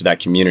avatars for that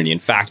community. In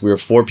fact, we were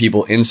 4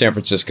 people in San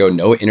Francisco,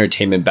 no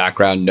entertainment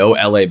background, no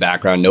LA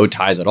background, no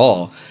ties at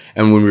all.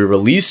 And when we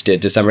released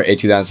it, December 8,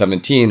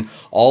 2017,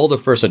 all the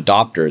first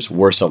adopters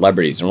were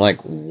celebrities. And we're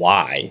like,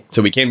 why?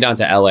 So we came down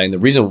to LA, and the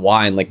reason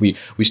why, and like we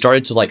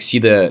started to like see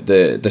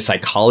the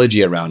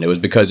psychology around it was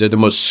because they're the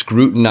most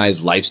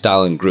scrutinized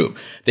lifestyle and group.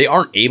 They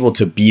aren't able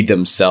to be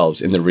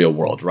themselves in the real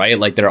world, right?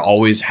 Like they're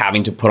always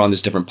having to put on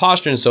this different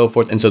posture and so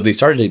forth. And so they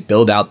started to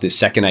build out this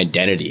second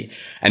identity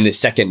and this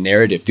second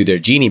narrative through their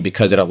genie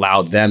because it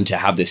allowed them to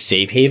have this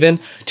safe haven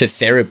to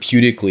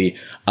therapeutically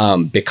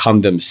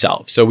become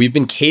themselves. So we've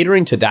been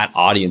catering to that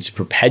audience,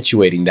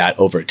 perpetuating that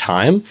over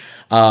time.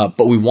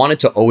 But we wanted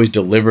to always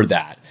deliver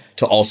that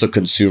to also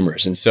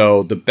consumers. And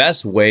so the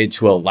best way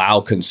to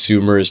allow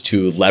consumers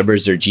to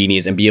leverage their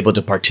genies and be able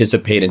to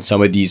participate in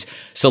some of these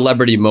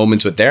celebrity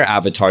moments with their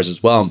avatars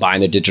as well and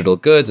buying their digital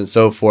goods and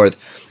so forth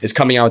is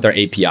coming out with our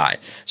API.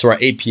 So our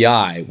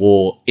API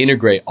will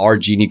integrate our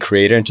Genie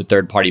Creator into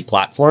third-party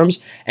platforms,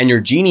 and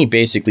your Genie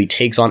basically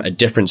takes on a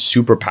different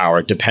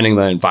superpower depending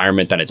on the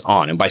environment that it's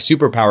on. And by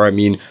superpower, I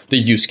mean the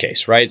use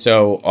case, right?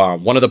 So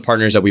one of the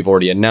partners that we've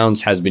already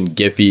announced has been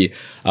Giphy,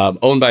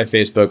 owned by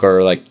Facebook,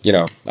 or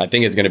I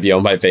think it's going to be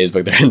owned by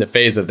Facebook. They're in the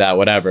phase of that,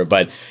 whatever.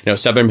 But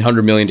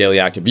 700 million daily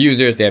active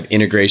users. They have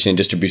integration and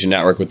distribution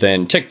network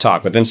within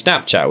TikTok, within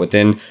Snapchat,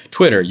 within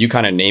Twitter. You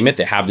kind of name it.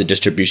 They have the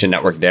distribution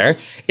network there.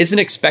 It's an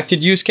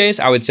expected use case.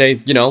 I would say,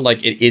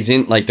 it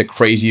isn't like the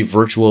crazy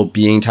virtual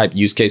being type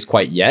use case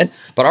quite yet.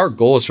 But our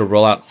goal is to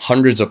roll out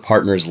hundreds of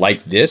partners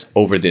like this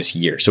over this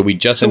year. So we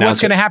just announced.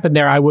 What's going to happen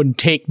there? I would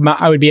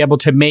be able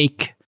to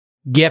make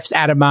GIFs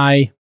out of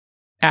my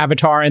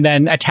avatar and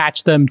then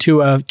attach them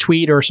to a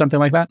tweet or something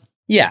like that?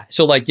 Yeah.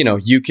 So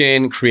you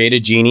can create a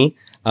genie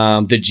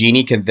The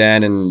Genie can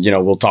then, and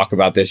we'll talk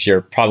about this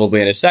here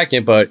probably in a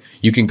second, but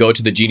you can go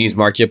to the Genie's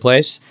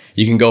marketplace.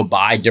 You can go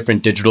buy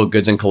different digital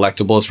goods and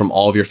collectibles from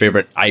all of your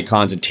favorite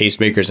icons and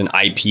tastemakers and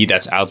IP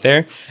that's out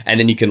there. And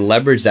then you can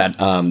leverage that,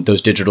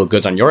 those digital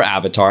goods on your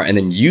avatar and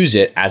then use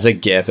it as a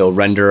GIF. It'll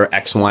render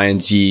X, Y,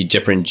 and Z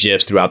different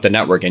GIFs throughout the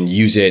network and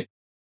use it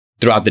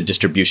throughout the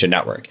distribution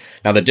network.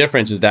 Now, the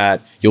difference is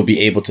that you'll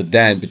be able to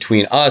then,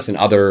 between us and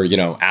other,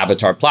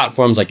 avatar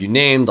platforms like you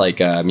named, like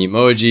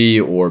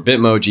Memoji or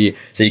Bitmoji,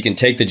 so you can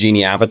take the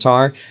Genie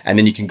avatar and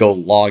then you can go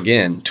log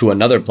in to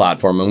another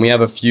platform. And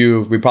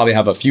we probably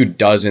have a few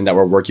dozen that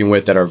we're working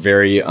with that are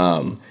very,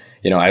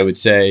 I would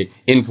say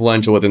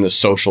influential within the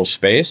social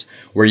space,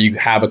 where you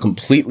have a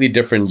completely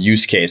different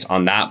use case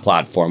on that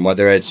platform,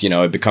 whether it's,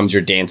 it becomes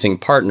your dancing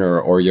partner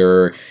or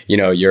you're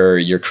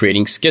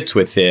creating skits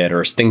with it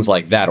or things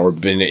like that. Or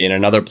in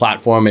another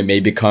platform, it may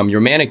become your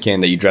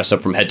mannequin that you dress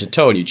up from head to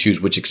toe and you choose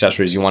which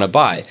accessories you want to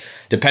buy.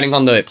 Depending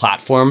on the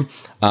platform,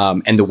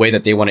 and the way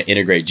that they want to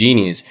integrate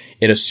Genies,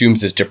 it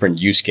assumes this different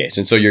use case.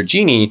 And so your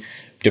Genie,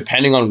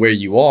 depending on where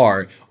you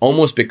are,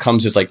 almost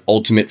becomes this like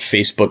ultimate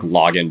Facebook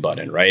login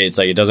button, right? It's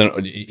like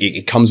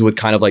it comes with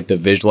kind of like the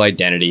visual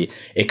identity.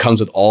 It comes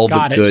with all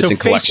the goods and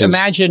collections.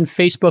 Imagine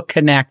Facebook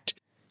Connect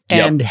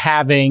and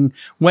having,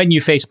 when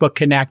you Facebook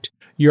Connect,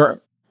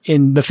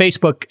 in the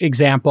Facebook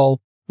example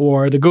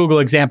or the Google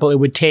example, it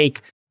would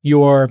take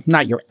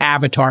not your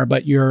avatar,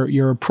 but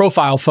your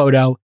profile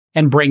photo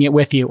and bring it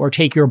with you, or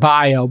take your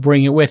bio,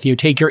 bring it with you,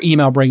 take your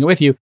email, bring it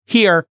with you.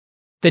 Here,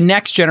 the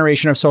next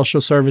generation of social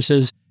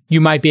services,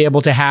 you might be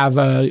able to have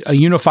a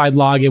unified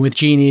login with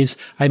Genies.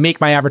 I make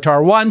my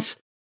avatar once,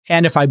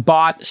 and if I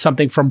bought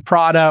something from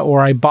Prada or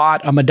I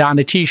bought a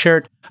Madonna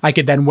t-shirt, I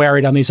could then wear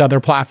it on these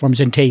other platforms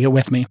and take it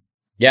with me.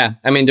 Yeah.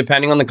 I mean,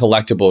 depending on the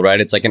collectible, right?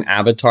 It's like an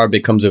avatar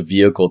becomes a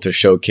vehicle to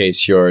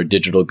showcase your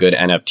digital good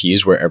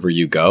NFTs wherever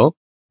you go.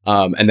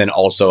 And then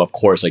also, of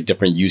course, like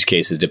different use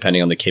cases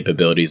depending on the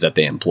capabilities that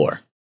they employ.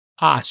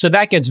 So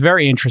that gets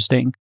very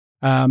interesting.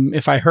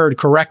 If I heard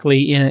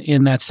correctly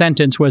in that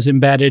sentence was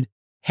embedded,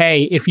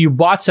 hey, if you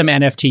bought some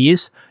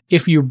NFTs,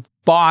 if you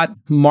bought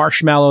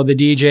Marshmello, the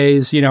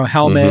DJ's,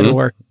 helmet,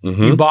 or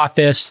you bought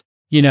this,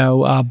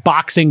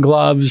 boxing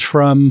gloves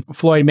from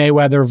Floyd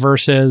Mayweather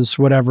versus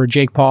whatever,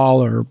 Jake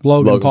Paul or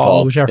Logan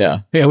Paul,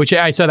 whichever. Yeah, which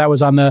I saw that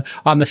was on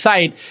the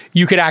site.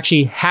 You could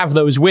actually have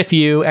those with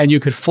you and you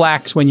could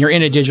flex when you're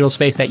in a digital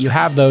space that you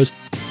have those.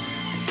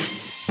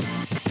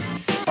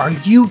 Are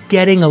you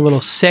getting a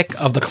little sick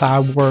of the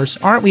cloud wars?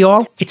 Aren't we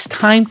all? It's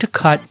time to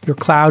cut your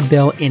cloud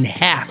bill in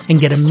half and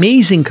get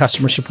amazing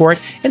customer support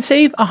and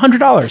save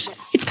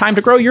 $100. It's time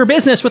to grow your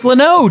business with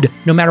Linode.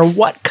 No matter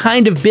what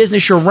kind of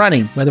business you're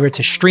running, whether it's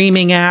a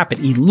streaming app,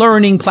 an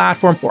e-learning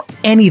platform, or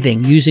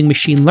anything using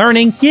machine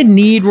learning, you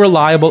need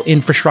reliable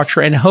infrastructure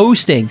and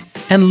hosting.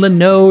 And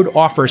Linode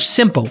offers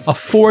simple,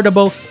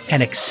 affordable,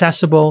 and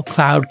accessible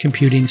cloud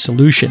computing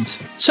solutions.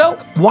 So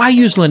why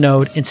use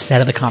Linode instead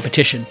of the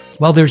competition?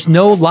 Well, there's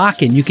no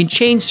lock-in. You can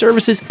change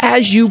services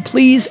as you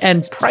please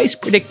and price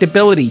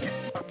predictability.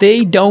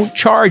 They don't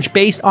charge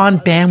based on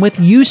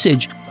bandwidth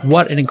usage.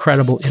 What an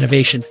incredible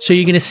innovation. So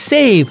you're going to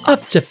save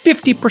up to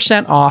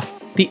 50% off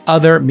the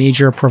other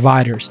major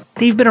providers.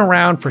 They've been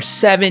around for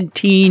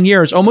 17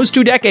 years, almost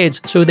 2 decades.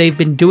 So they've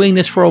been doing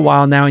this for a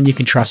while now and you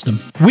can trust them.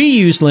 We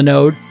use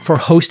Linode for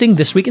hosting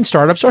This Week in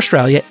Startups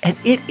Australia, and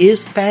it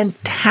is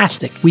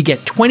fantastic. We get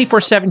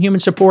 24/7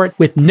 human support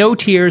with no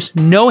tiers,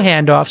 no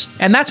handoffs.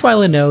 And that's why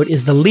Linode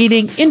is the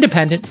leading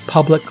independent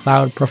public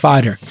cloud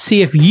provider.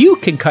 See if you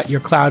can cut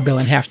your cloud bill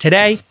in half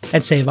today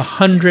and save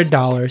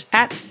 $100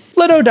 at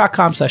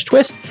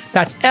linode.com/twist.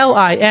 That's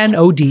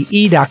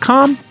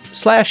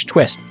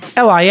linode.com/twist.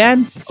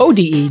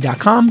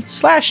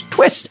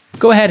 linode.com/twist.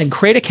 Go ahead and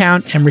create an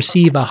account and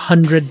receive a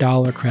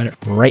 $100 credit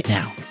right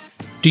now.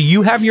 Do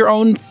you have your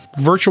own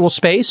virtual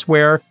space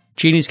where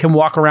Genies can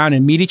walk around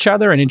and meet each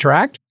other and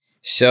interact?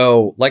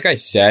 So, like I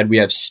said, we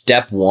have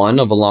step 1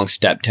 of a long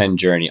step 10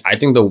 journey. I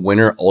think the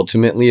winner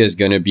ultimately is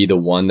going to be the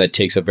one that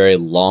takes a very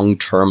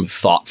long-term,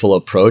 thoughtful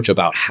approach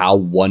about how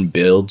one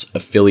builds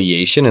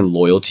affiliation and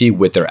loyalty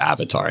with their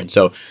avatar. And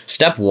so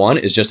step 1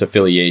 is just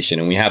affiliation.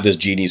 And we have this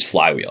Genies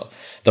flywheel.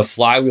 The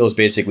flywheel is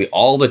basically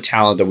all the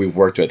talent that we've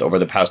worked with over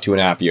the past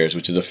 2.5 years,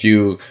 which is a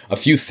few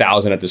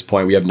thousand at this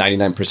point. We have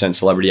 99%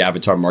 celebrity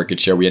avatar market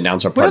share. We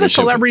announced our partnership. What do the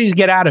celebrities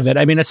get out of it?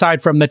 I mean,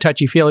 aside from the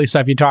touchy-feely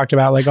stuff you talked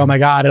about, like, oh my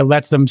God, it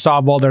lets them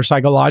solve all their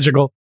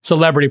psychological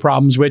celebrity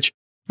problems, which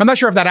I'm not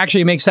sure if that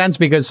actually makes sense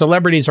because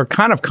celebrities are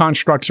kind of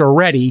constructs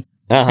already.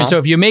 And so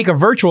if you make a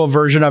virtual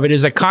version of it,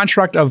 is a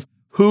construct of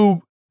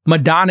who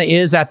Madonna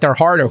is at their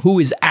heart or who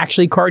is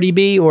actually Cardi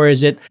B, or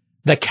is it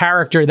the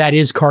character that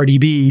is Cardi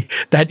B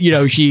that,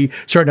 she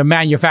sort of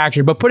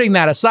manufactured? But putting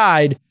that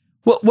aside,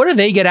 what do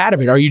they get out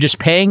of it? Are you just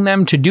paying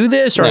them to do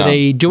this? Or are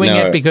they doing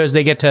it because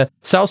they get to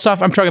sell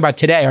stuff? I'm talking about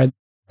today.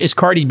 Is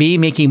Cardi B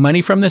making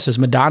money from this? Is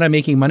Madonna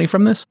making money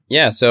from this?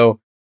 Yeah.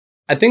 So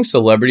I think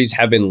celebrities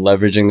have been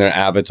leveraging their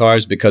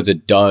avatars because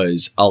it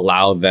does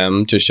allow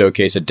them to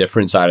showcase a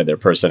different side of their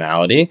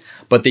personality,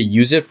 but they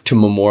use it to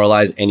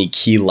memorialize any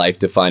key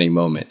life-defining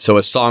moment. So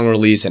a song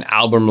release, an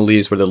album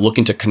release where they're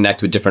looking to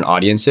connect with different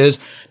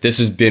audiences, this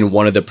has been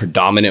one of the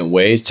predominant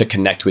ways to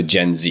connect with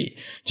Gen Z.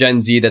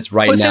 Gen Z that's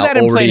right now say that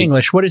in plain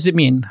English. What does it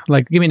mean?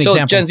 Like, give me an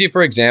example. So Gen Z,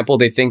 for example,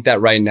 they think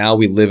that right now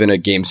we live in a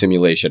game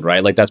simulation,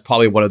 right? Like that's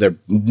probably one of their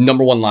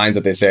number one lines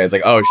that they say is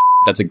like, oh,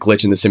 that's a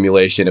glitch in the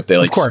simulation if they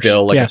like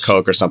spill like a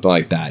Coke or something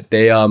like that.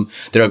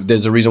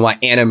 There's a reason why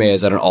anime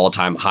is at an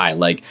all-time high.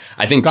 Like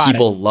I think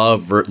people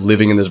love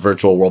living in this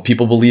virtual world.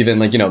 People believe in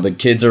like, the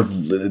kids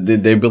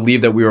they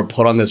believe that we were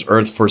put on this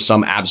earth for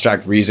some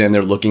abstract reason.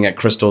 They're looking at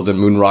crystals and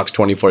moon rocks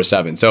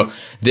 24/7. So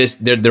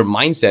their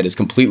mindset is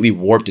completely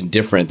warped and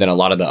different than a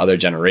lot of the other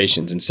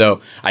generations. And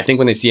so I think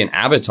when they see an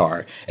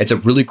avatar, it's a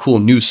really cool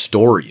new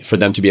story for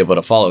them to be able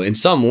to follow. In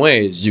some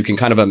ways, you can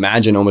kind of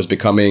imagine almost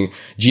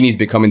Genie's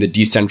becoming the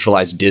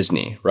decentralized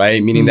Disney,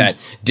 right? Meaning that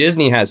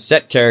Disney has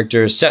set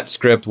characters, set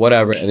script,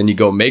 whatever, and then you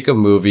go make a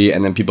movie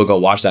and then people go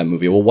watch that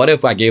movie. Well, what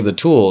if I gave the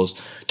tools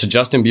to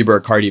Justin Bieber or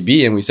Cardi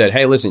B and we said,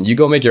 hey, listen, you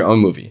go make your own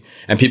movie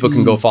and people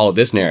can go follow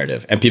this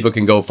narrative and people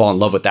can go fall in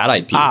love with that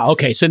IP.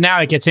 Okay. So now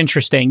it gets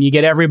interesting. You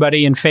get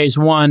everybody in phase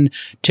 1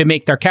 to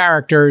make their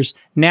characters.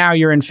 Now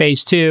you're in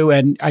phase 2,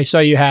 and I saw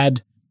you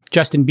had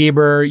Justin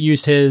Bieber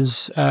used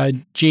his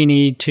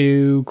Genie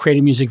to create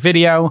a music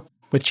video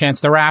with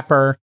Chance the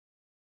Rapper.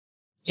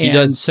 He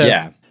does,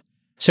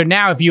 So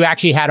now if you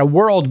actually had a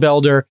world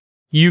builder,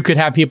 you could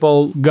have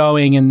people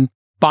going and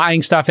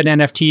buying stuff in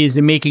NFTs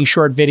and making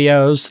short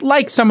videos,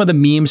 like some of the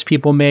memes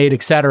people made,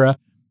 etc.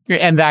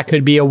 And that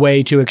could be a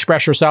way to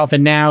express yourself.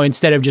 And now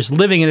instead of just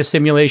living in a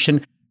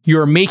simulation,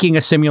 you're making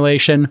a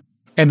simulation,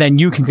 and then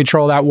you can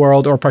control that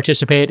world or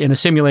participate in a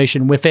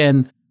simulation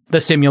within the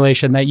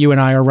simulation that you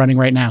and I are running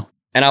right now.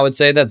 And I would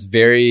say that's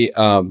very,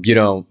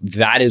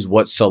 that is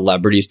what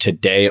celebrities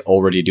today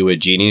already do with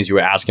genies. You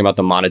were asking about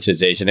the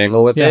monetization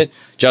angle with it.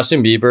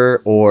 Justin Bieber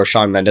or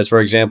Shawn Mendes, for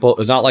example,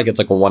 it's not like it's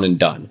like a one and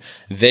done.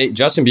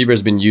 Justin Bieber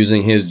has been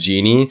using his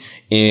genie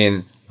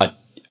in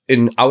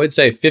I would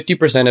say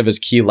 50% of his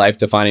key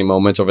life-defining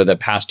moments over the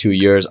past 2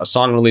 years, a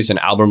song release, an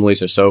album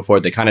release, or so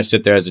forth. They kind of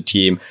sit there as a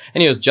team.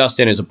 And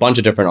Justin is a bunch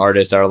of different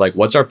artists that are like,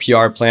 what's our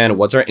PR plan?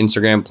 What's our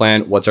Instagram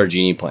plan? What's our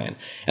Genie plan?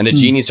 And the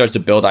Genie starts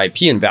to build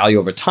IP and value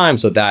over time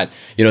so that,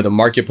 the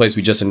marketplace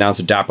we just announced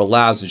with Dapper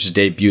Labs, which is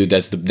debuted,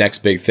 that's the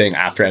next big thing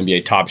after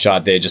NBA Top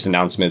Shot. They just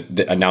announced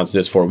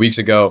this 4 weeks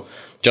ago.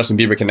 Justin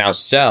Bieber can now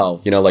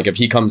sell, like if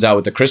he comes out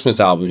with the Christmas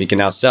album, he can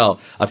now sell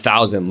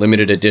 1,000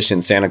 limited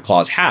edition Santa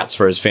Claus hats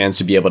for his fans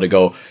to be able to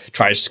go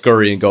try to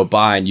scurry and go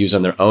buy and use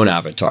on their own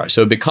avatar.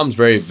 So it becomes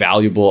very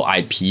valuable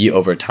IP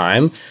over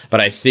time. But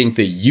I think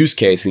the use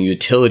case and the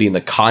utility and the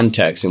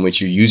context in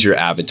which you use your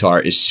avatar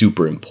is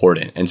super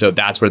important. And so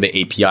that's where the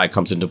API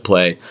comes into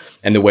play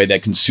and the way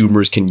that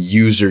consumers can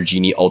use their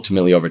Genie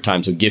ultimately over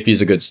time. So Giphy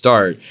is a good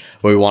start,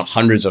 where we want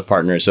hundreds of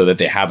partners so that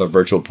they have a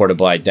virtual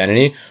portable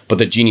identity. But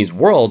the Genie's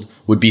world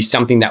would be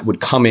something that would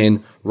come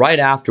in right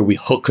after we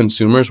hook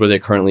consumers where they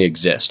currently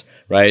exist,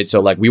 right? So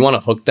like we want to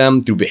hook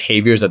them through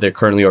behaviors that they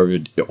currently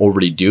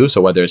already do.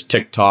 So whether it's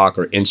TikTok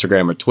or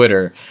Instagram or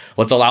Twitter,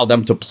 let's allow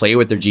them to play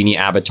with their Genie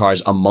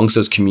avatars amongst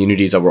those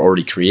communities that were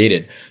already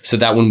created so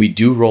that when we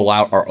do roll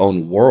out our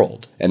own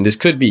world, and this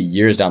could be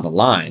years down the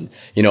line,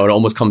 it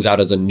almost comes out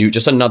as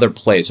just another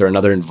place or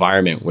another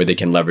environment where they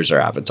can leverage their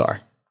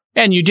avatar.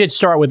 And you did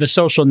start with a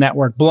social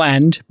network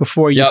blend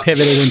before you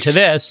pivoted into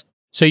this.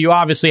 So you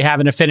obviously have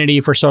an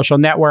affinity for social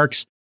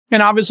networks.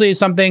 And obviously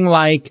something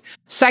like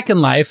Second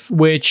Life,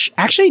 which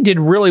actually did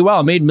really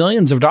well, made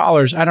millions of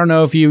dollars. I don't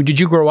know if did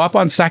you grow up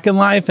on Second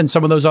Life and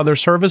some of those other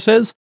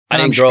services?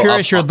 I'm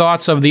curious your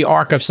thoughts of the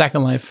arc of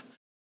Second Life.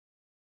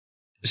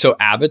 So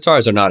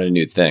avatars are not a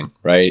new thing,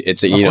 right?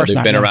 It's they've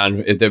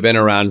been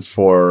around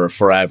for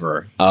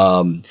forever.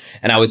 And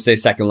I would say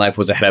Second Life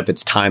was ahead of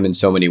its time in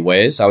so many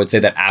ways. I would say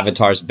that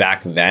avatars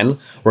back then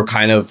were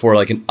kind of for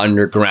like an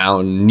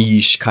underground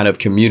niche kind of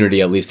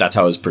community. At least that's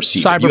how it was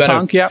perceived.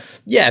 Cyberpunk,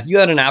 yeah. If you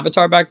had an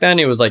avatar back then,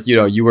 it was like,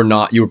 you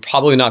were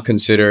probably not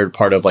considered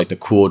part of like the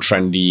cool,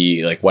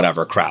 trendy, like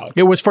whatever crowd.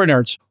 It was for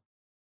nerds.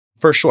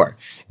 For sure.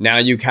 Now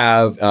you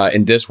have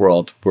in this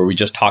world where we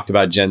just talked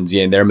about Gen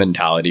Z and their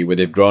mentality, where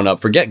they've grown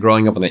up, forget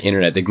growing up on the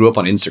internet, they grew up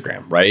on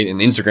Instagram, right?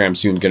 And Instagram's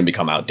soon going to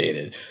become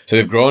outdated. So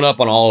they've grown up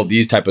on all of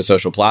these type of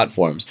social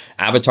platforms.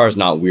 Avatar's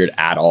not weird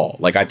at all.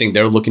 Like I think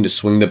they're looking to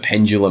swing the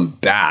pendulum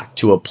back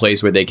to a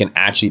place where they can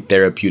actually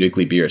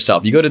therapeutically be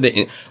yourself. You go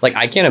to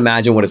I can't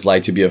imagine what it's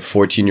like to be a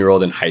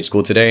 14-year-old in high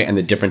school today and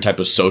the different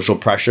type of social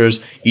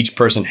pressures each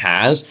person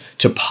has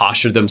to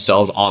posture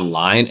themselves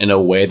online in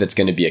a way that's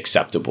going to be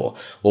acceptable.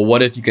 Well,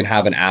 what if you can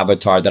have an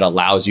avatar that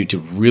allows you to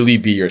really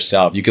be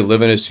yourself? You can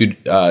live in a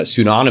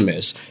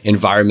pseudonymous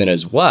environment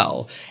as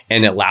well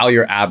and allow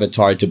your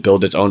avatar to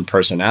build its own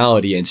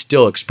personality and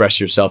still express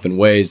yourself in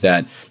ways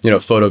that,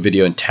 photo,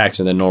 video, and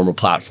text and the normal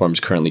platforms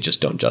currently just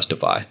don't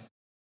justify.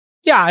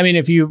 Yeah, I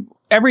mean,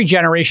 every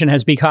generation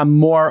has become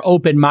more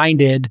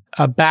open-minded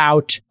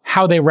about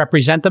how they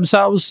represent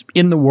themselves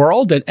in the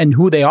world and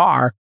who they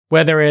are,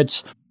 whether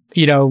it's,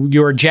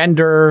 your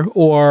gender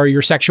or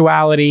your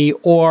sexuality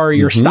or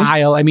your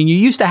style. I mean, you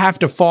used to have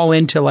to fall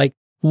into like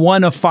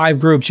one of 5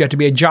 groups. You have to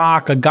be a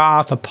jock, a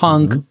goth, a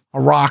punk,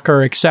 a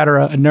rocker,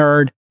 etc., a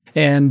nerd.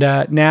 And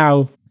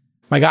now,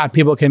 my God,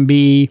 people can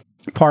be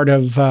part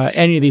of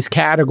any of these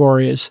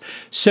categories.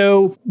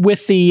 So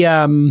with the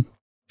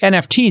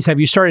NFTs, have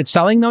you started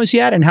selling those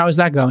yet? And how is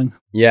that going?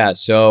 Yeah,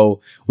 so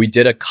we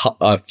did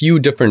a few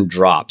different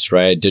drops,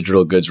 right?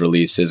 Digital goods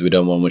releases. We did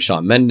one with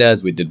Shawn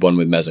Mendes. We did one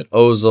with Mesut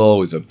Ozil,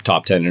 who's a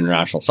top 10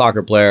 international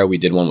soccer player. We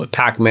did one with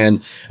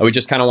Pac-Man. And we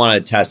just kind of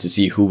wanted to test to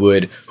see who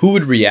would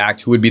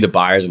react, who would be the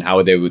buyers, and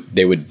how they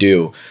would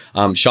do.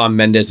 Shawn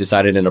Mendes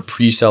decided in a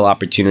pre-sale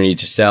opportunity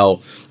to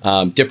sell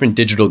different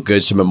digital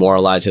goods to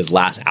memorialize his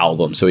last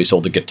album. So he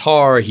sold a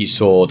guitar, he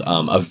sold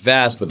a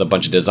vest with a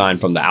bunch of design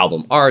from the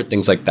album art,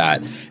 things like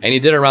that. And he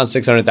did around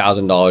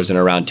 $600,000 in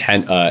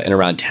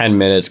around 10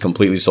 minutes,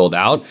 completely sold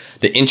out.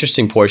 The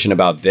interesting portion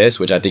about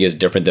this, which I think is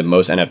different than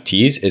most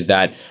NFTs, is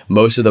that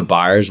most of the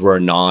buyers were a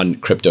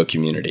non-crypto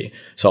community.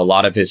 So a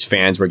lot of his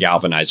fans were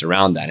galvanized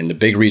around that. And the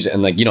big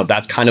reason, and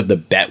that's kind of the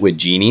bet with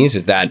Genies,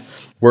 is that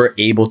we're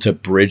able to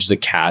bridge the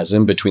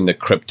chasm between the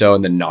crypto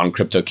and the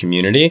non-crypto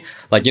community.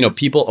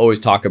 People always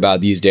talk about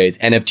these days,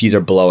 NFTs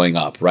are blowing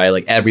up, right?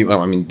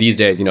 These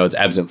days, it's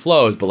ebbs and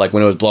flows, but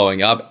when it was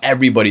blowing up,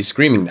 everybody's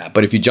screaming that.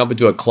 But if you jump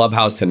into a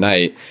clubhouse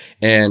tonight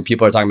and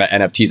people are talking about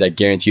NFTs, I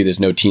guarantee you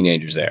there's no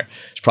teenagers there.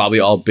 It's probably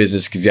all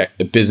business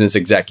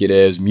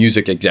executives,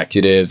 music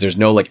executives. There's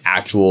no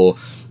actual,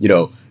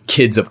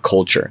 kids of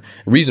culture.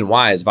 The reason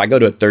why is if I go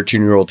to a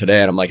 13-year-old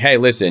today and I'm like, hey,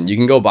 listen, you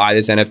can go buy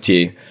this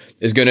NFT,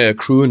 is going to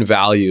accrue in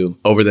value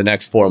over the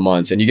next 4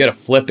 months, and you get to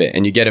flip it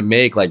and you get to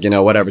make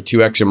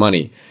 2x your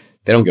money.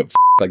 They don't give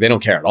a they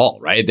don't care at all,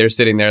 right? They're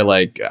sitting there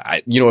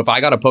if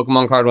I got a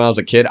Pokemon card when I was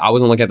a kid, I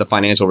wasn't looking at the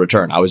financial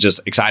return. I was just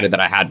excited that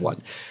I had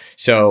one.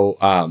 So,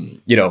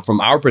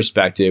 from our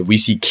perspective, we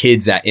see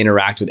kids that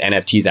interact with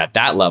NFTs at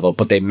that level,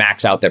 but they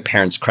max out their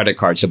parents' credit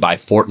cards to buy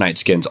Fortnite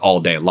skins all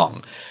day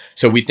long.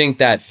 So we think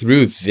that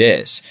through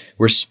this,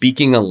 we're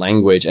speaking a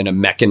language and a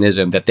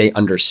mechanism that they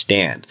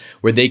understand,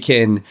 where we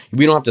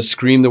don't have to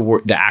scream the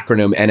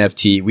acronym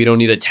NFT. We don't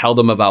need to tell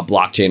them about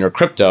blockchain or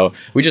crypto.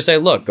 We just say,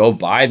 look, go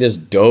buy this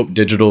dope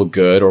digital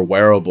good or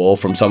wearable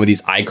from some of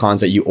these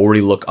icons that you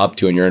already look up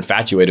to and you're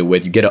infatuated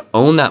with. You get to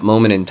own that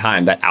moment in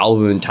time, that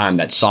album in time,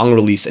 that song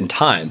release in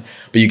time,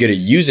 but you get to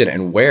use it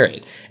and wear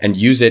it and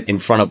use it in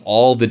front of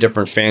all the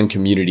different fan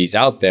communities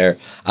out there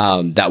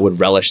that would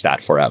relish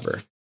that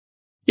forever.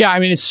 Yeah, I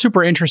mean, it's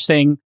super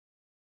interesting.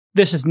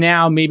 This is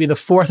now maybe the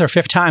 4th or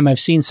 5th time I've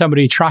seen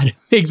somebody try to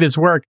make this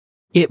work.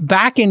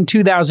 Back in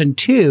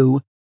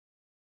 2002,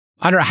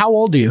 I don't know, how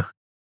old are you?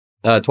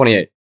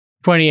 28.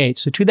 28.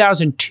 So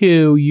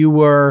 2002, you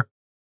were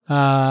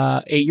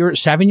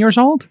 7 years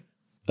old?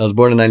 I was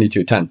born in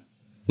 92, 10.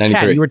 93.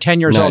 10, you were 10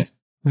 years old.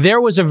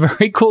 There was a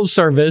very cool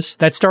service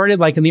that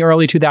started in the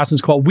early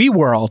 2000s called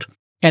WeWorld.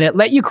 And it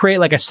let you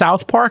create a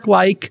South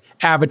Park-like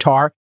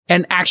avatar.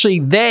 And actually,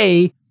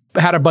 they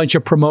had a bunch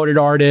of promoted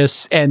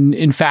artists, and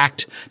in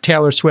fact,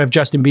 Taylor Swift,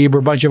 Justin Bieber,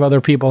 a bunch of other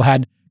people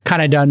had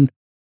kind of done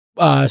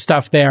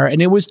stuff there.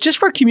 And it was just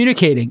for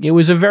communicating. It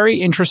was a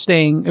very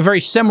interesting, very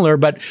similar,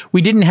 but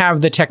we didn't have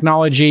the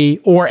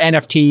technology or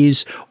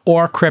NFTs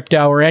or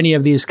crypto or any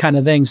of these kind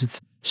of things. It's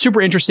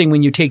super interesting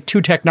when you take two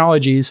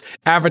technologies,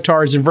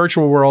 avatars and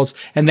virtual worlds,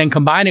 and then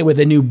combine it with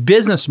a new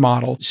business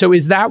model. So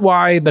is that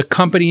why the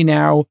company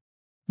now,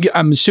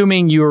 I'm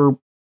assuming you're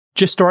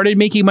just started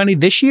making money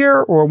this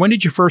year, or when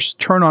did you first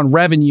turn on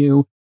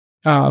revenue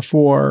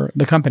for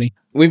the company?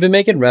 We've been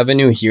making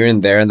revenue here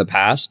and there in the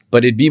past,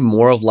 but it'd be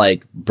more of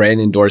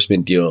brand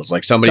endorsement deals.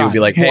 Somebody would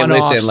be like, hey,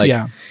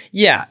 listen,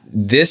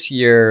 this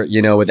year,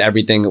 with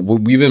everything,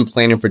 we've been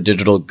planning for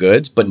digital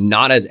goods, but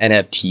not as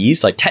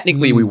NFTs.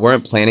 Technically, we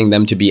weren't planning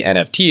them to be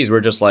NFTs.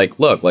 We're just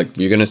look,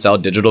 you're going to sell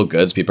digital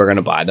goods. People are going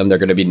to buy them. They're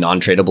going to be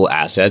non-tradable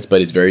assets,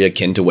 but it's very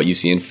akin to what you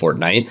see in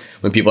Fortnite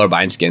when people are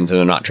buying skins and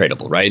they're not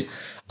tradable, right?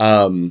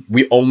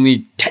 We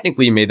only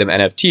technically made them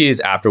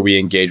NFTs after we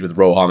engaged with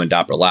Roham and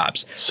Dapper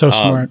Labs. So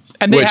smart.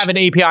 And they have an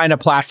API and a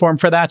platform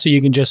for that, so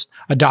you can just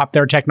adopt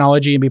their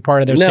technology and be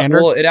part of their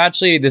standard? Well,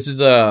 this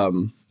is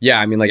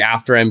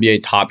after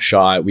NBA Top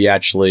Shot, we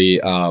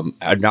actually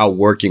are now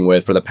working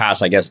with, for the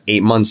past,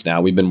 8 months now,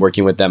 we've been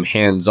working with them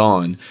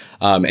hands-on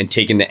and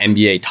taking the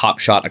NBA Top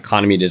Shot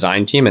economy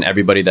design team and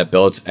everybody that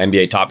builds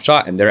NBA Top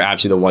Shot, and they're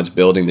actually the ones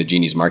building the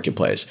Genies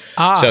Marketplace.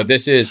 So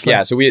this is,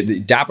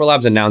 Dapper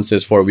Labs announced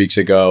this 4 weeks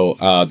ago.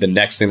 The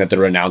next thing that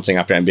they're announcing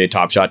after NBA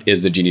Top Shot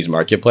is the Genies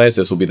Marketplace.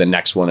 This will be the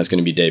next one that's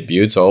going to be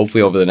debuted. So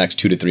hopefully over the next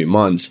 2 to 3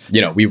 months,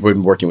 we've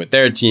been working with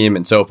their team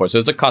and so forth. So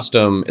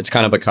it's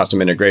kind of a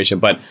custom integration,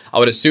 but I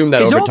would assume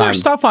that over time. Is all their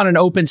stuff on an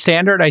open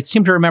standard? I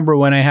seem to remember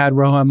when I had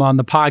Roham on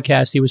the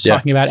podcast, he was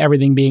talking about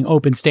everything being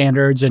open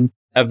standards and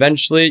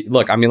Eventually,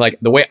 look, I mean, like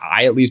the way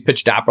I at least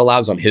pitch Dapper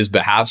Labs on his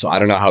behalf. So I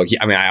don't know how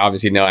I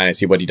obviously know and I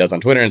see what he does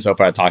on Twitter and so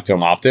forth. I talk to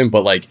him often,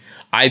 but like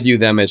I view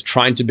them as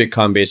trying to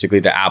become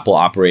basically the Apple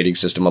operating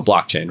system of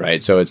blockchain,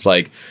 right? So it's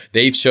like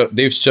they've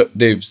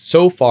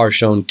so far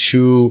shown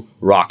 2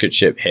 rocket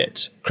ship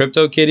hits,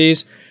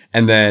 CryptoKitties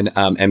and then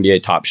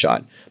NBA Top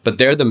Shot. But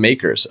they're the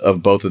makers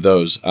of both of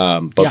those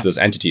those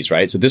entities,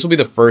 right? So this will be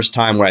the first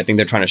time where I think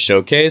they're trying to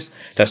showcase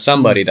that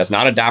somebody that's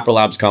not a Dapper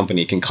Labs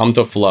company can come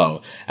to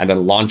Flow and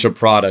then launch a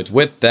product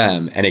with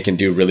them and it can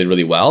do really,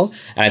 really well.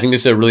 And I think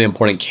this is a really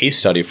important case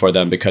study for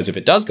them because if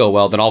it does go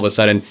well, then all of a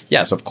sudden,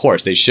 yes, of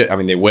course, they should. I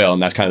mean, they will.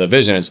 And that's kind of the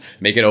vision is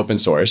make it open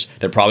source.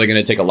 They're probably going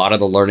to take a lot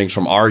of the learnings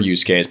from our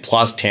use case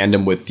plus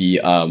tandem with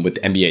the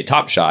NBA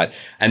Top Shot.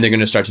 And they're going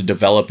to start to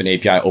develop an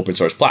API open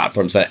source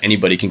platform so that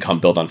anybody can come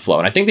build on Flow.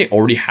 And I think they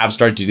already have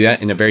started to do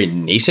that in a very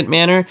nascent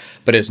manner,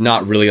 but it's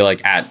not really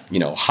like at,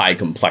 high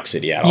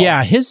complexity at all.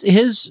 Yeah,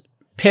 his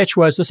pitch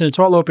was, listen, it's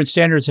all open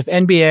standards. If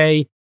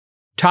NBA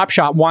Top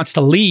Shot wants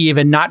to leave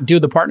and not do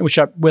the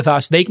partnership with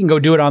us, they can go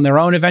do it on their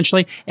own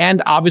eventually.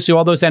 And obviously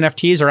all those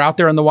NFTs are out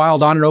there in the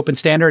wild on an open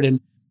standard and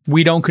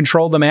we don't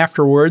control them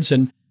afterwards.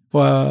 And,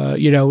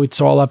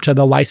 it's all up to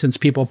the license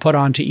people put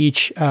onto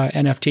each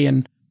NFT.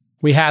 And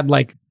we had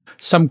like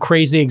some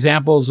crazy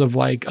examples of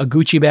like a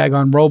Gucci bag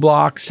on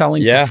Roblox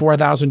selling for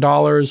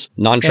 $4,000.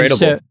 Non-tradable.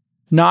 So,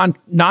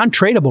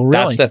 non-tradable,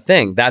 really. That's the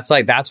thing. That's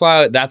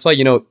why,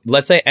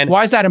 let's say, and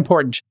why is that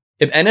important?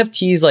 If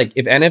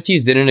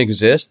NFTs didn't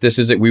exist,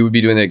 we would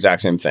be doing the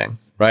exact same thing,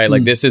 right?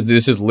 Like this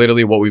is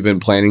literally what we've been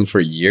planning for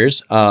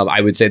years.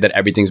 I would say that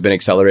everything's been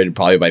accelerated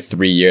probably by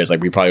 3 years.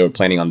 Like we probably were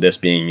planning on this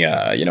being,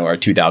 our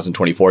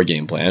 2024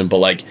 game plan. But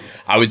like,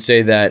 I would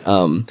say that,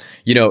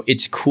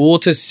 it's cool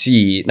to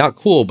see, not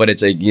cool, but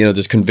it's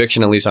this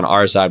conviction, at least on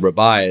our side, we're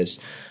biased,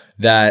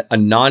 that a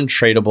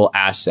non-tradable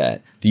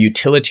asset, the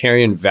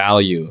utilitarian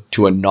value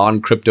to a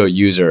non-crypto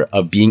user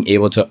of being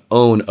able to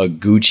own a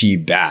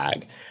Gucci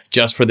bag,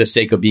 just for the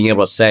sake of being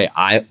able to say,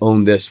 I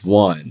own this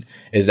one,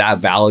 is that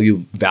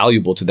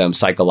valuable to them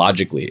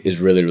psychologically is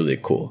really, really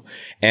cool.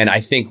 And I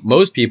think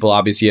most people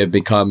obviously have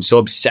become so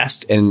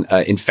obsessed and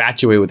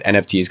infatuated with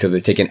NFTs because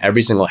they've taken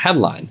every single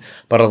headline.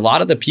 But a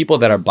lot of the people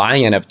that are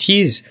buying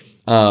NFTs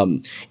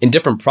in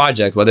different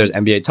projects, whether it's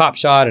NBA Top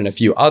Shot and a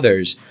few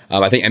others,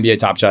 I think NBA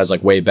Top Shot is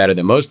like way better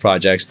than most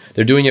projects.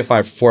 They're doing it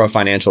for a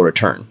financial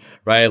return,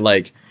 right?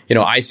 Like,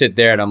 I sit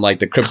there and I'm like,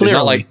 the crypto is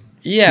not like,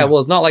 well,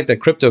 it's not like the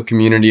crypto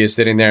community is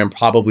sitting there and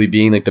probably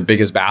being like the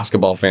biggest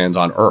basketball fans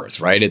on earth,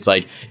 right? It's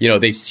like,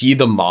 they see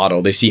the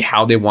model, they see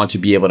how they want to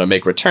be able to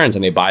make returns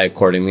and they buy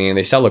accordingly and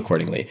they sell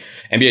accordingly.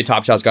 NBA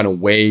Top Shot's gotten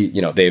way,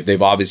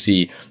 they've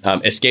obviously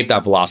escaped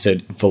that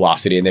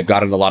velocity and they've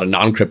gotten a lot of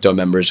non-crypto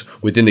members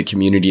within the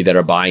community that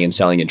are buying and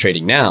selling and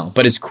trading now.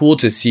 But it's cool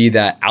to see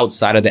that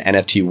outside of the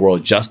NFT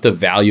world, just the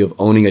value of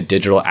owning a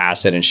digital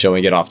asset and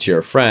showing it off to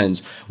your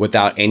friends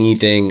without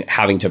anything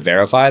having to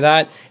verify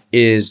that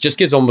just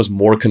gives almost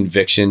more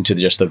conviction to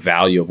just the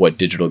value of what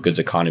digital goods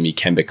economy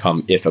can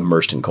become if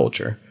immersed in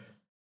culture.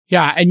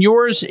 Yeah. And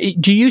yours,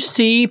 do you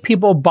see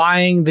people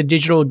buying the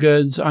digital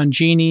goods on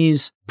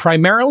Genies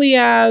primarily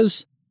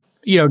as,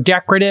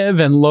 decorative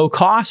and low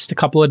cost, a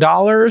couple of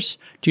dollars?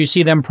 Do you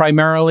see them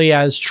primarily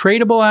as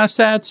tradable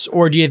assets,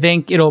 or do you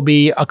think it'll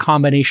be a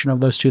combination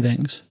of those two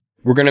things?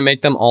 We're going to make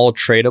them all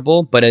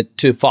tradable, but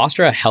to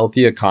foster a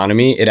healthy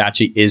economy, it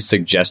actually is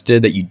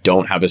suggested that you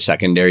don't have a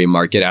secondary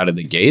market out of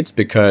the gates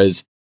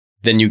because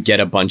then you get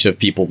a bunch of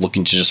people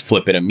looking to just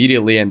flip it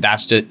immediately. And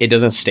it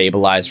doesn't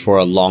stabilize for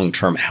a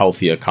long-term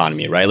healthy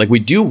economy, right? Like we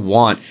do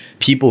want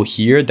people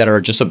here that are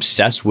just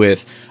obsessed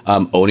with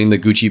owning the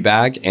Gucci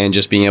bag and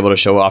just being able to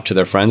show off to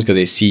their friends because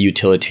they see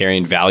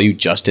utilitarian value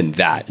just in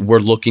that. We're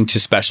looking to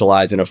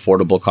specialize in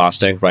affordable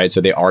costing, right?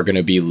 So they are going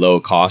to be low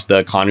cost. The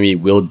economy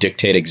will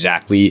dictate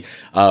exactly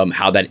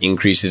how that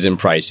increases in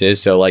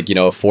prices. So like, a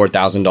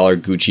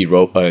 $4,000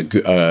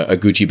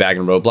 Gucci bag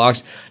in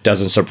Roblox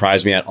doesn't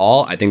surprise me at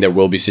all. I think there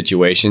will be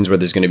situations where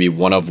there's going to be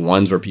one of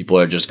ones where people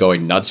are just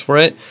going nuts for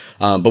it.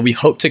 But we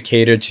hope to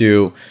cater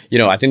to,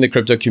 I think the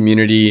crypto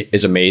community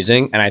is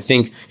amazing. And I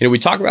think, we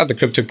talk about the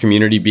crypto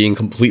community being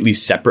completely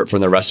separate from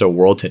the rest of the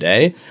world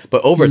today,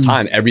 but over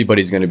time,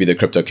 everybody's going to be the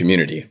crypto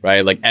community,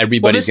 right? Like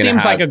everybody's going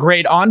to seems like a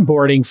great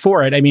onboarding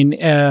for it. I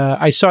mean,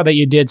 I saw that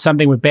you did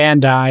something with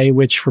Bandai,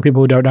 which for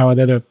people who don't know,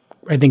 they're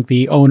I think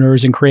the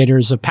owners and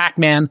creators of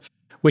Pac-Man,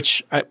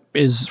 which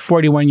is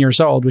 41 years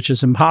old, which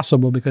is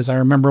impossible because I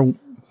remember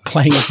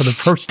playing it for the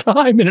first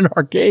time in an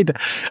arcade.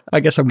 I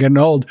guess I'm getting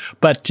old.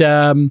 But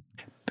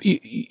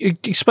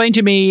explain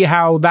to me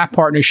how that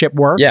partnership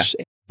works. Yeah.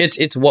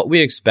 It's what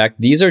we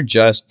expect. These are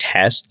just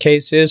test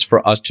cases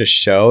for us to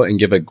show and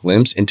give a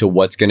glimpse into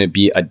what's going to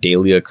be a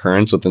daily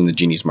occurrence within the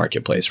Genies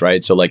marketplace,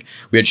 right? So like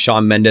we had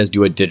Shawn Mendes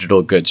do a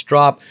digital goods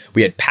drop.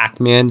 We had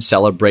Pac-Man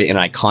celebrate an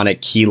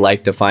iconic key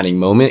life-defining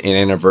moment and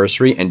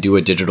anniversary and do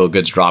a digital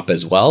goods drop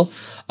as well.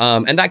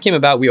 And that came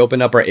about. We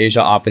opened up our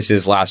Asia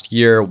offices last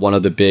year. One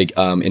of the big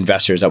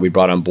investors that we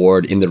brought on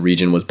board in the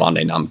region was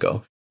Bandai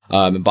Namco.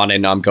 And Bandai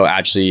Namco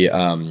actually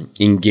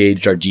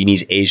engaged our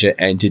Genies Asia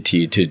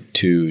entity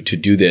to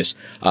do this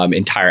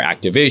entire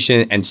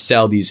activation and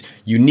sell these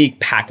unique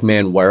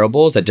Pac-Man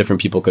wearables that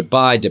different people could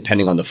buy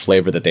depending on the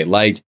flavor that they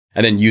liked,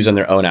 and then use on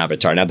their own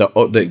avatar. Now,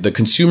 the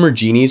consumer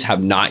Genies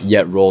have not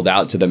yet rolled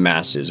out to the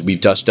masses.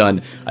 We've just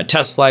done a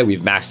test flight.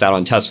 We've maxed out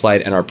on test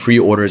flight, and our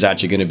pre-order is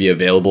actually going to be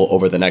available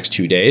over the next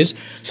 2 days,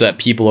 so that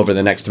people over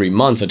the next 3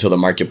 months until the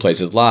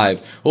marketplace is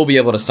live will be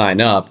able to sign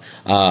up,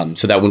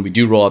 so that when we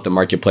do roll out the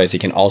marketplace, they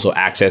can also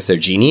access their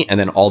Genie and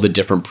then all the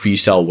different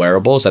pre-sale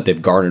wearables that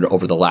they've garnered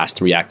over the last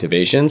 3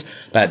 activations.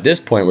 But at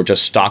this point, we're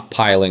just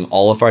stockpiling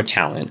all of our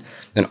talent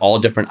and all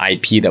different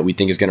IP that we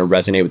think is going to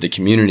resonate with the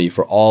community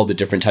for all the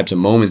different types of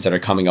moments that are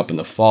coming up in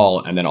the fall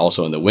and then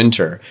also in the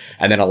winter,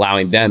 and then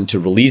allowing them to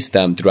release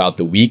them throughout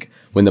the week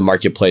when the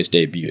marketplace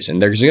debuts.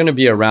 And there's going to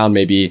be around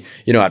maybe,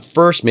 at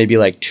first, maybe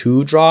like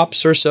 2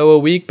 drops or so a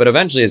week, but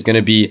eventually it's going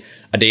to be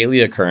a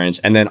daily occurrence.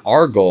 And then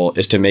our goal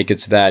is to make it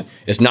so that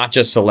it's not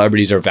just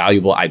celebrities or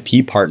valuable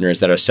IP partners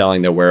that are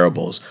selling their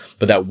wearables,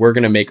 but that we're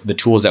going to make the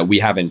tools that we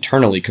have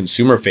internally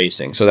consumer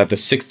facing, so that the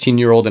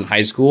 16-year-old in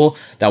high school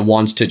that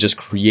wants to just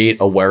create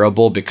a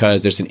wearable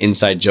because there's an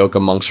inside joke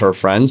amongst her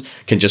friends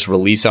can just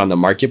release it on the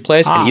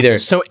marketplace. And either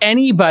so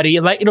anybody,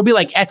 it'll be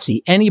like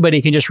Etsy.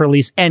 Anybody can just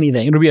release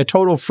anything. It'll be a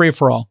total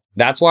free-for-all.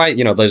 That's why,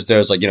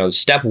 there's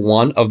step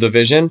 1 of the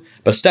vision,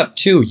 but step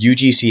 2,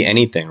 UGC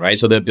anything, right?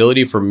 So the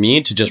ability for me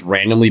to just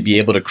randomly be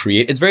able to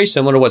create, it's very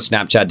similar to what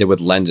Snapchat did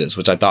with lenses,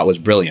 which I thought was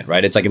brilliant,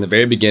 right? It's like in the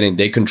very beginning,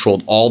 they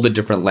controlled all the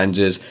different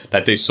lenses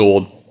that they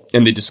sold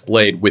and they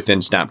displayed within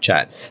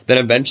Snapchat. Then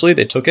eventually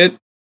they took it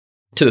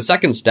to the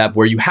second step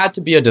where you had to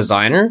be a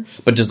designer,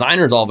 but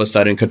designers all of a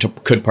sudden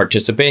could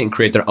participate and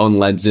create their own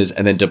lenses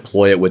and then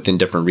deploy it within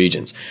different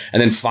regions.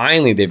 And then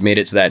finally, they've made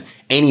it so that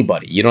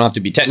anybody, you don't have to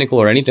be technical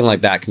or anything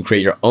like that, can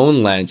create your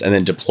own lens and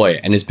then deploy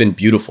it. And it's been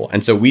beautiful.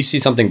 And so we see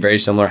something very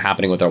similar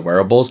happening with our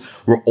wearables.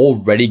 We're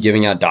already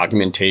giving out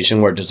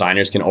documentation where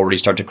designers can already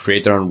start to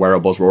create their own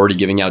wearables. We're already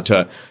giving out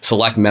to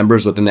select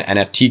members within the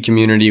NFT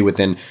community,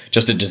 within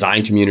just the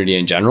design community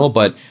in general.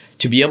 But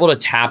to be able to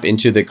tap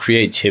into the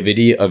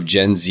creativity of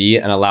Gen Z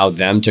and allow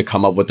them to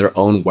come up with their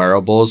own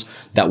wearables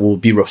that will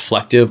be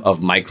reflective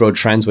of micro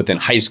trends within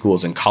high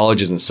schools and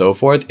colleges and so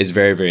forth is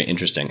very, very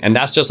interesting. And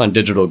that's just on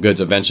digital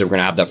goods. Eventually, we're going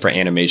to have that for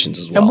animations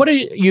as well. And what do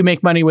you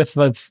make money with,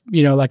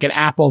 like an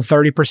Apple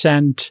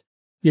 30%,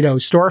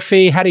 store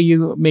fee? How do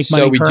you make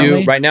money? So we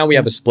currently? do. Right now, we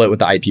have a split with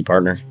the IP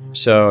partner.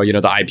 So,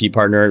 the IP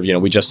partner,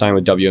 we just signed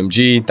with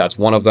WMG. That's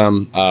one of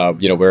them.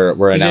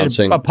 We're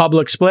announcing a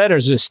public split, or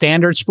is it a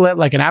standard split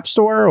like an app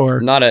store, or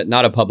not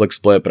a public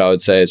split, but I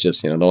would say it's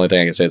just, the only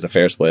thing I can say is a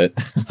fair split.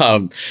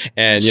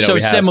 And, so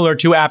similar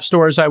to app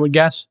stores, I would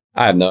guess.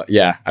 I have or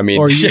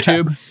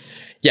YouTube.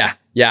 Yeah.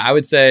 I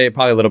would say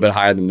probably a little bit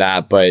higher than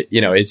that, but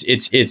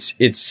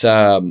it's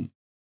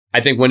I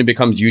think when it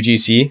becomes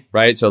UGC,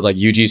 right? So it's like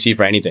UGC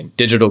for anything,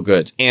 digital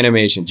goods,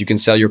 animations, you can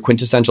sell your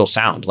quintessential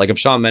sound. Like if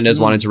Shawn Mendes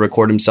wanted to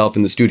record himself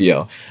in the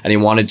studio and he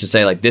wanted to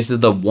say like, this is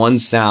the one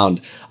sound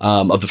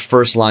of the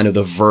first line of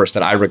the verse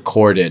that I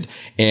recorded.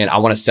 And I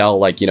want to sell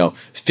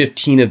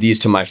 15 of these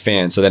to my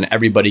fans. So then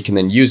everybody can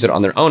then use it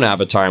on their own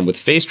avatar. And with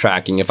face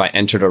tracking, if I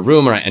entered a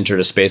room or I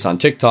entered a space on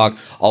TikTok,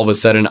 all of a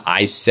sudden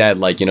I said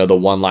the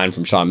one line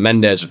from Shawn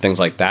Mendes or things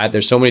like that.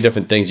 There's so many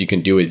different things you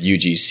can do with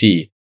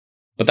UGC.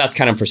 But that's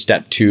kind of for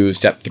step 2,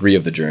 step 3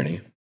 of the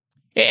journey.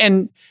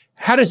 And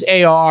how does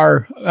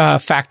AR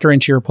factor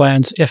into your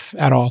plans, if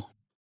at all?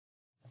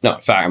 No,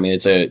 in fact,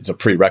 it's a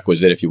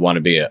prerequisite if you want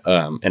to be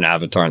an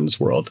avatar in this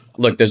world.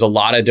 Look, there's a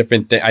lot of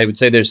different things. I would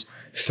say there's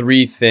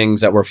 3 things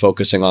that we're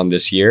focusing on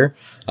this year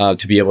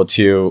to be able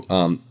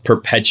to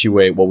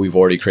perpetuate what we've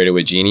already created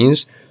with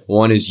Genies.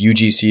 One is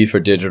UGC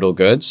for digital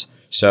goods.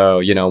 So,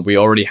 we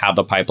already have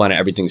the pipeline and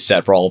everything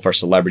set for all of our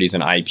celebrities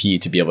and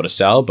IP to be able to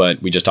sell,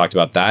 but we just talked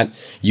about that.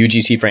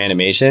 UGC for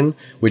animation,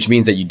 which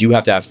means that you do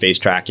have to have face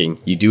tracking.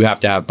 You do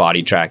have to have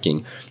body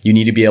tracking. You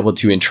need to be able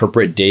to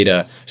interpret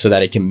data so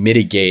that it can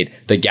mitigate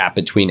the gap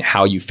between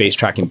how you face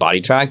track and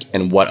body track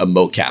and what a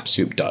mocap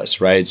soup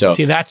does, right? So,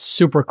 see, that's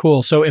super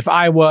cool. So if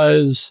I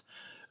was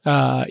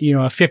a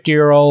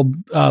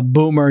 50-year-old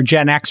boomer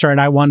Gen Xer and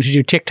I wanted to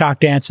do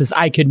TikTok dances,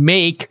 I could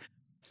make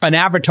an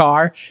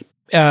avatar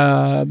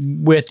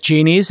with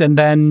Genies and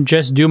then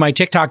just do my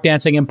TikTok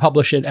dancing and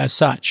publish it as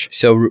such.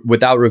 So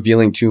without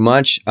revealing too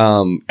much,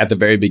 at the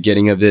very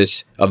beginning of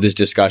this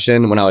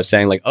discussion, when I was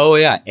saying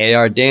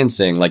AR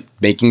dancing,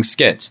 making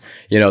skits,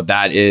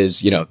 that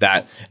is,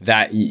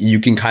 that you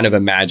can kind of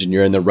imagine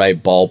you're in the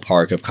right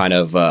ballpark of kind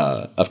of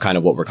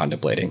what we're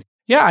contemplating.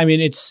 Yeah.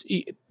 It's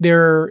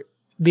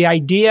the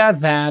idea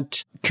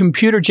that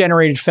computer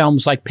generated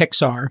films like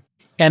Pixar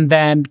and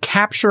then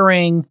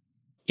capturing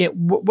it,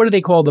 what do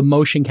they call the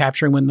motion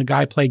capturing when the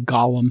guy played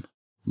Gollum?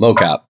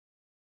 Mocap.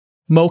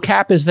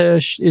 Mocap is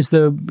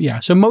the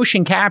So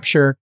motion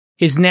capture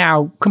is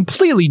now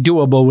completely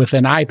doable with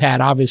an iPad.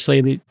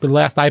 Obviously, the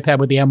last iPad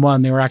with the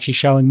M1, they were actually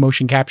showing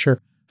motion capture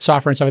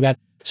software and stuff like that.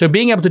 So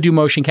being able to do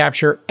motion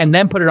capture and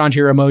then put it onto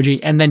your emoji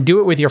and then do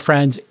it with your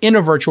friends in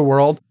a virtual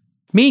world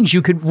means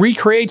you could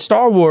recreate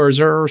Star Wars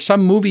or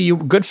some movie,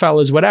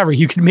 Goodfellas, whatever.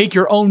 You can make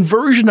your own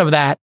version of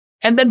that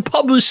and then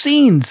publish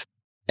scenes.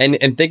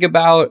 And think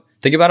about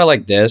it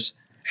like this.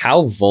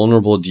 How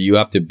vulnerable do you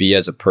have to be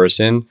as a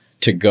person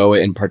to go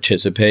and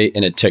participate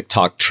in a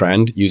TikTok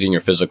trend using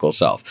your physical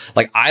self?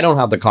 Like, I don't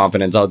have the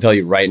confidence, I'll tell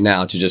you right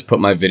now, to just put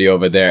my video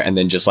over there and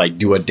then just like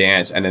do a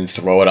dance and then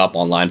throw it up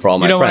online for all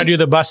my friends. You don't want to do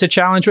the Busted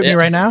Challenge with me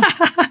right now?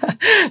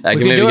 I can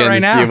do maybe it get right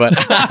in now. the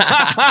ski, but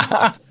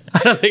I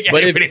don't think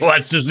anybody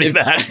wants to see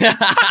that.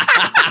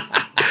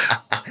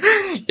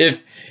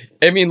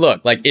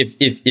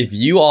 if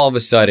you all of a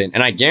sudden,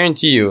 and I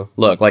guarantee you,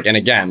 and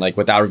again, like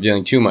without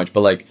revealing too much,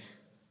 but like,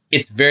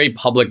 it's very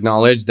public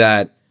knowledge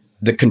that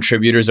the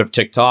contributors of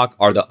TikTok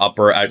are the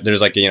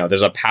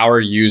there's a power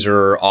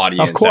user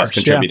audience that's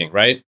contributing,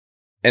 right?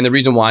 And the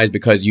reason why is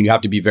because you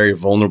have to be very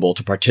vulnerable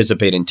to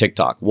participate in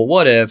TikTok. Well,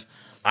 what if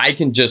I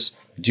can just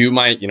do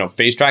my,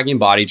 face tracking,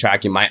 body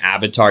tracking, my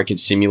avatar can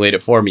simulate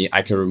it for me.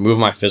 I can remove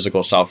my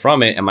physical self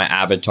from it and my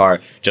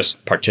avatar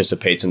just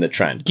participates in the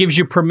trend. Gives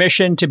you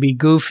permission to be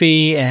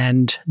goofy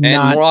and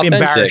not more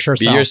authentic. Embarrass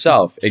yourself. Be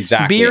yourself.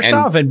 Exactly. Be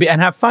yourself and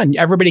have fun.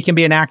 Everybody can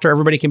be an actor.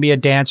 Everybody can be a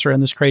dancer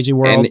in this crazy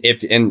world.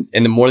 And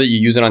the more that you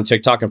use it on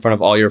TikTok in front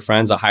of all your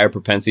friends, the higher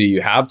propensity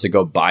you have to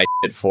go buy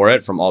it for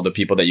it from all the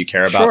people that you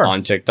care about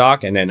on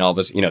TikTok. And then all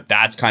this,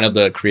 that's kind of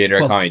the creator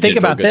economy. Think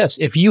about this.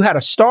 If you had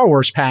a Star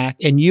Wars pack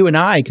and you and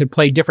I could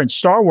play different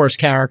Star Wars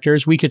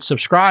characters, we could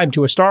subscribe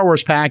to a Star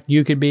Wars pack.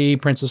 You could be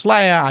Princess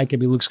Leia, I could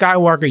be Luke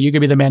Skywalker, you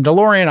could be the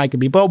Mandalorian, I could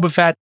be Boba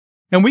Fett,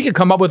 and we could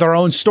come up with our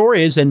own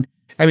stories. And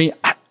I mean,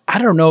 I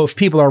don't know if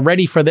people are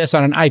ready for this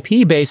on an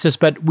IP basis,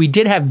 but we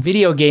did have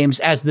video games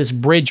as this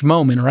bridge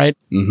moment, right?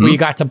 Mm-hmm. Where you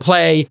got to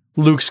play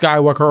Luke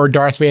Skywalker or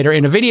Darth Vader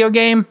in a video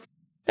game.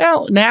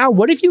 Well, now,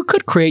 what if you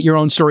could create your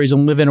own stories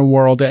and live in a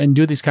world and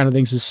do these kind of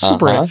things? Is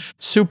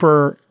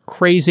super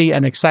crazy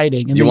and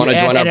exciting. And do you want to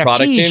join our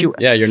product team?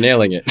 Yeah, you're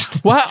nailing it.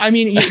 Well, I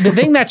mean, the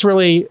thing that's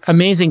really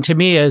amazing to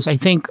me is I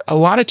think a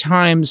lot of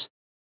times,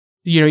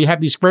 you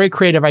have these very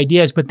creative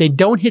ideas, but they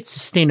don't hit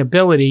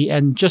sustainability.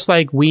 And just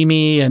like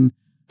Weemy and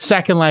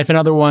Second Life and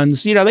other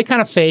ones, they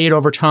kind of fade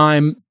over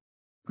time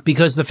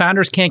because the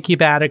founders can't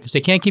keep at it because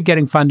they can't keep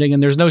getting funding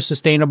and there's no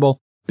sustainable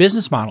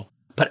business model.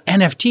 But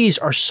NFTs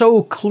are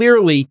so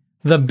clearly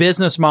the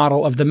business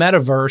model of the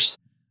metaverse,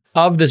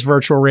 of this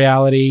virtual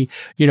reality,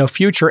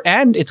 future.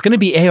 And it's going to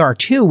be AR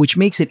too, which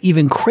makes it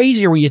even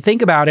crazier when you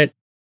think about it.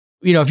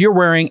 If you're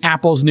wearing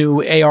Apple's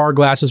new AR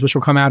glasses, which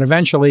will come out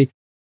eventually,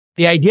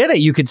 the idea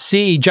that you could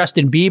see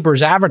Justin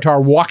Bieber's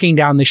avatar walking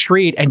down the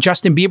street and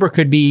Justin Bieber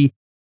could be,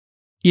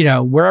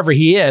 wherever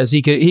he is,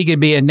 he could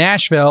be in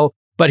Nashville,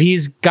 but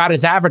he's got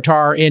his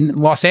avatar in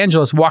Los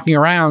Angeles walking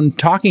around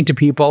talking to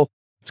people.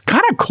 It's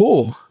kind of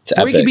cool.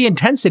 Or he could be in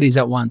 10 cities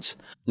at once.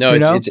 No,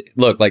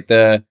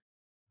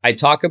 I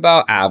talk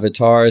about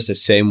avatars the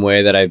same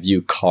way that I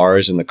view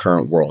cars in the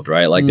current world,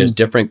 right? Like there's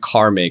different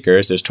car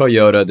makers. There's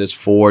Toyota, there's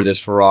Ford, there's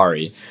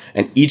Ferrari.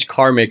 And each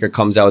car maker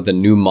comes out with a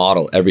new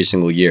model every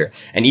single year.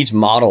 And each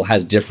model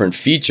has different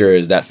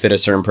features that fit a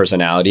certain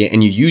personality.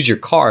 And you use your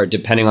car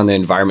depending on the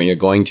environment you're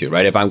going to,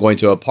 right? If I'm going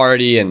to a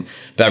party in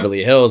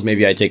Beverly Hills,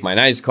 maybe I take my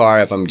nice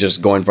car. If I'm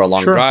just going for a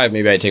long drive,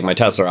 maybe I take my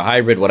Tesla or a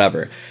hybrid,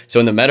 whatever. So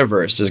in the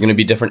metaverse, there's going to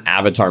be different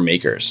avatar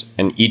makers.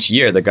 And each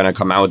year they're going to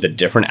come out with a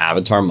different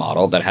avatar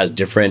model that has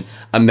different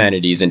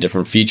amenities and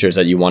different features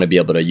that you want to be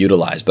able to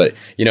utilize. But,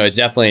 it's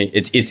definitely,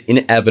 it's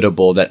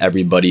inevitable that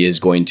everybody is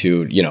going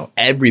to,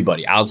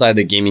 everybody outside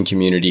the gaming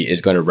community is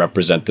going to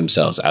represent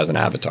themselves as an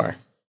avatar.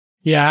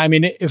 Yeah. I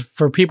mean, if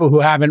for people who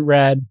haven't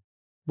read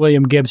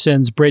William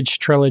Gibson's Bridge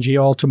trilogy,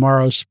 All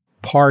Tomorrow's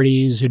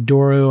Parties,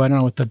 Uduru, I don't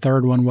know what the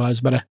third one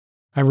was, but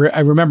I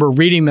remember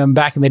reading them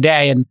back in the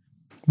day. And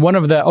one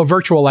of the,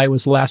 Virtual Light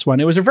was the last one.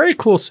 It was a very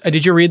cool,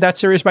 did you read that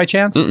series by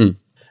chance? Mm-mm.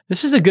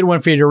 This is a good one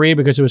for you to read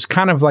because it was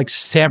kind of like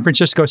San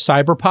Francisco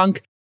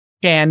cyberpunk.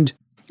 And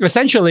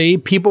essentially,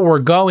 people were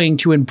going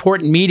to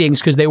important meetings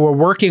because they were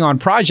working on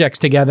projects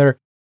together,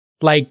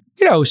 like,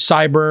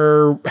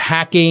 cyber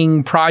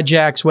hacking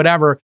projects,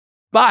 whatever.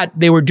 But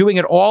they were doing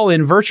it all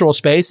in virtual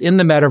space, in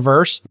the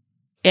metaverse.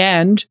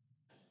 And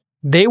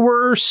they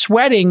were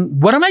sweating,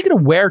 what am I going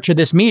to wear to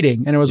this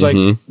meeting? And it was like,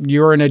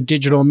 you're in a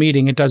digital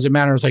meeting. It doesn't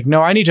matter. It's like,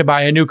 no, I need to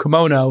buy a new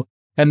kimono.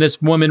 And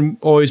this woman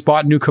always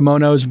bought new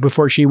kimonos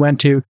before she went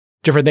to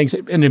different things.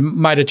 And it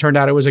might have turned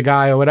out it was a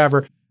guy or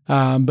whatever.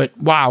 But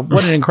wow,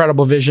 what an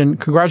incredible vision.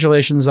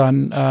 Congratulations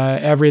on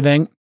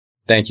everything.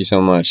 Thank you so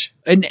much.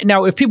 And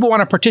now, if people want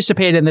to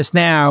participate in this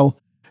now,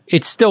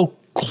 it's still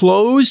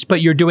closed,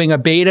 but you're doing a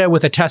beta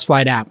with a test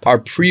flight app. Our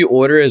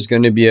pre-order is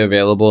going to be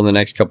available in the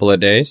next couple of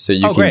days. So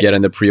you can get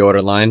in the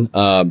pre-order line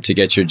to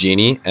get your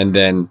Genie. And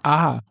then...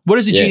 what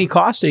does the Genie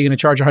cost? Are you going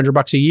to charge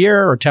 $100 a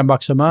year or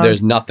 $10 a month?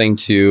 There's nothing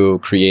to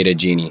create a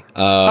Genie.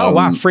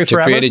 Free forever? To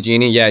create a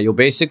Genie, you'll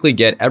basically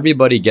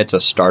everybody gets a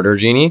starter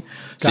Genie.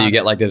 So you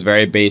get like this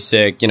very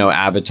basic,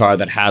 avatar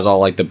that has all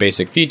like the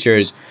basic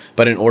features.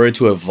 But in order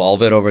to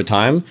evolve it over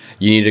time,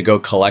 you need to go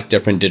collect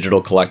different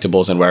digital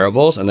collectibles and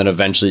wearables. And then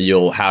eventually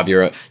you'll have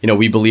your,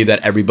 we believe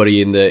that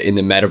everybody in the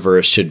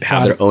metaverse should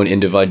have their own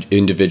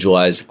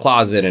individualized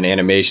closet and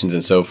animations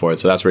and so forth.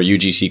 So that's where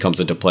UGC comes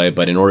into play.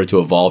 But in order to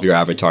evolve your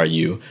avatar,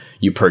 you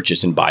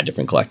purchase and buy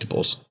different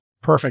collectibles.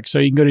 Perfect. So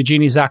you can go to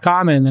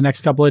genies.com and in the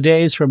next couple of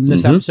days from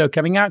this episode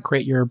coming out,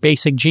 create your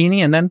basic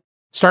genie and then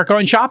start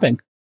going shopping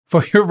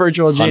for your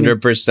virtual genie.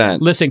 100%.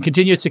 Listen,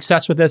 continued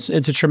success with this.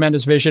 It's a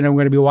tremendous vision and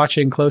we're going to be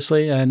watching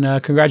closely.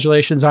 And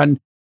congratulations on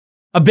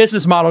a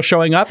business model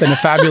showing up and a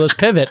fabulous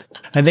pivot.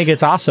 I think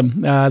it's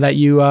awesome that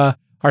you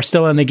are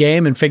still in the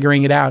game and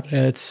figuring it out.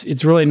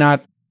 It's really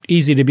not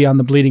easy to be on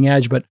the bleeding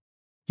edge. But,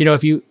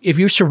 if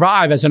you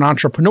survive as an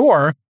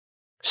entrepreneur,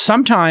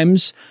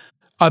 sometimes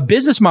a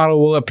business model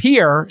will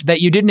appear that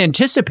you didn't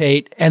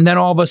anticipate, and then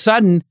all of a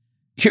sudden,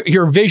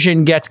 your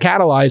vision gets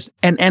catalyzed.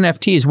 And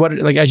NFTs,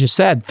 like I just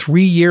said,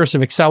 3 years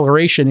of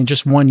acceleration in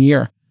just 1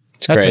 year.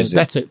 Crazy.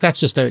 That's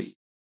just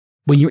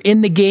when you're in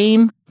the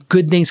game,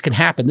 good things can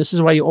happen. This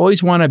is why you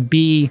always want to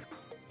be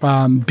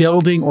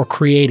building or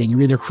creating.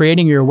 You're either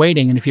creating or you're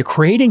waiting. And if you're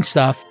creating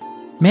stuff,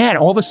 man,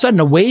 all of a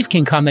sudden a wave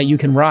can come that you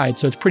can ride.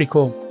 So it's pretty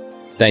cool.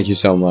 Thank you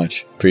so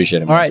much.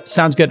 Appreciate it. All right.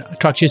 Sounds good. I'll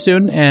talk to you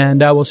soon. And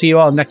we'll see you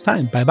all next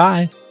time.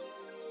 Bye-bye.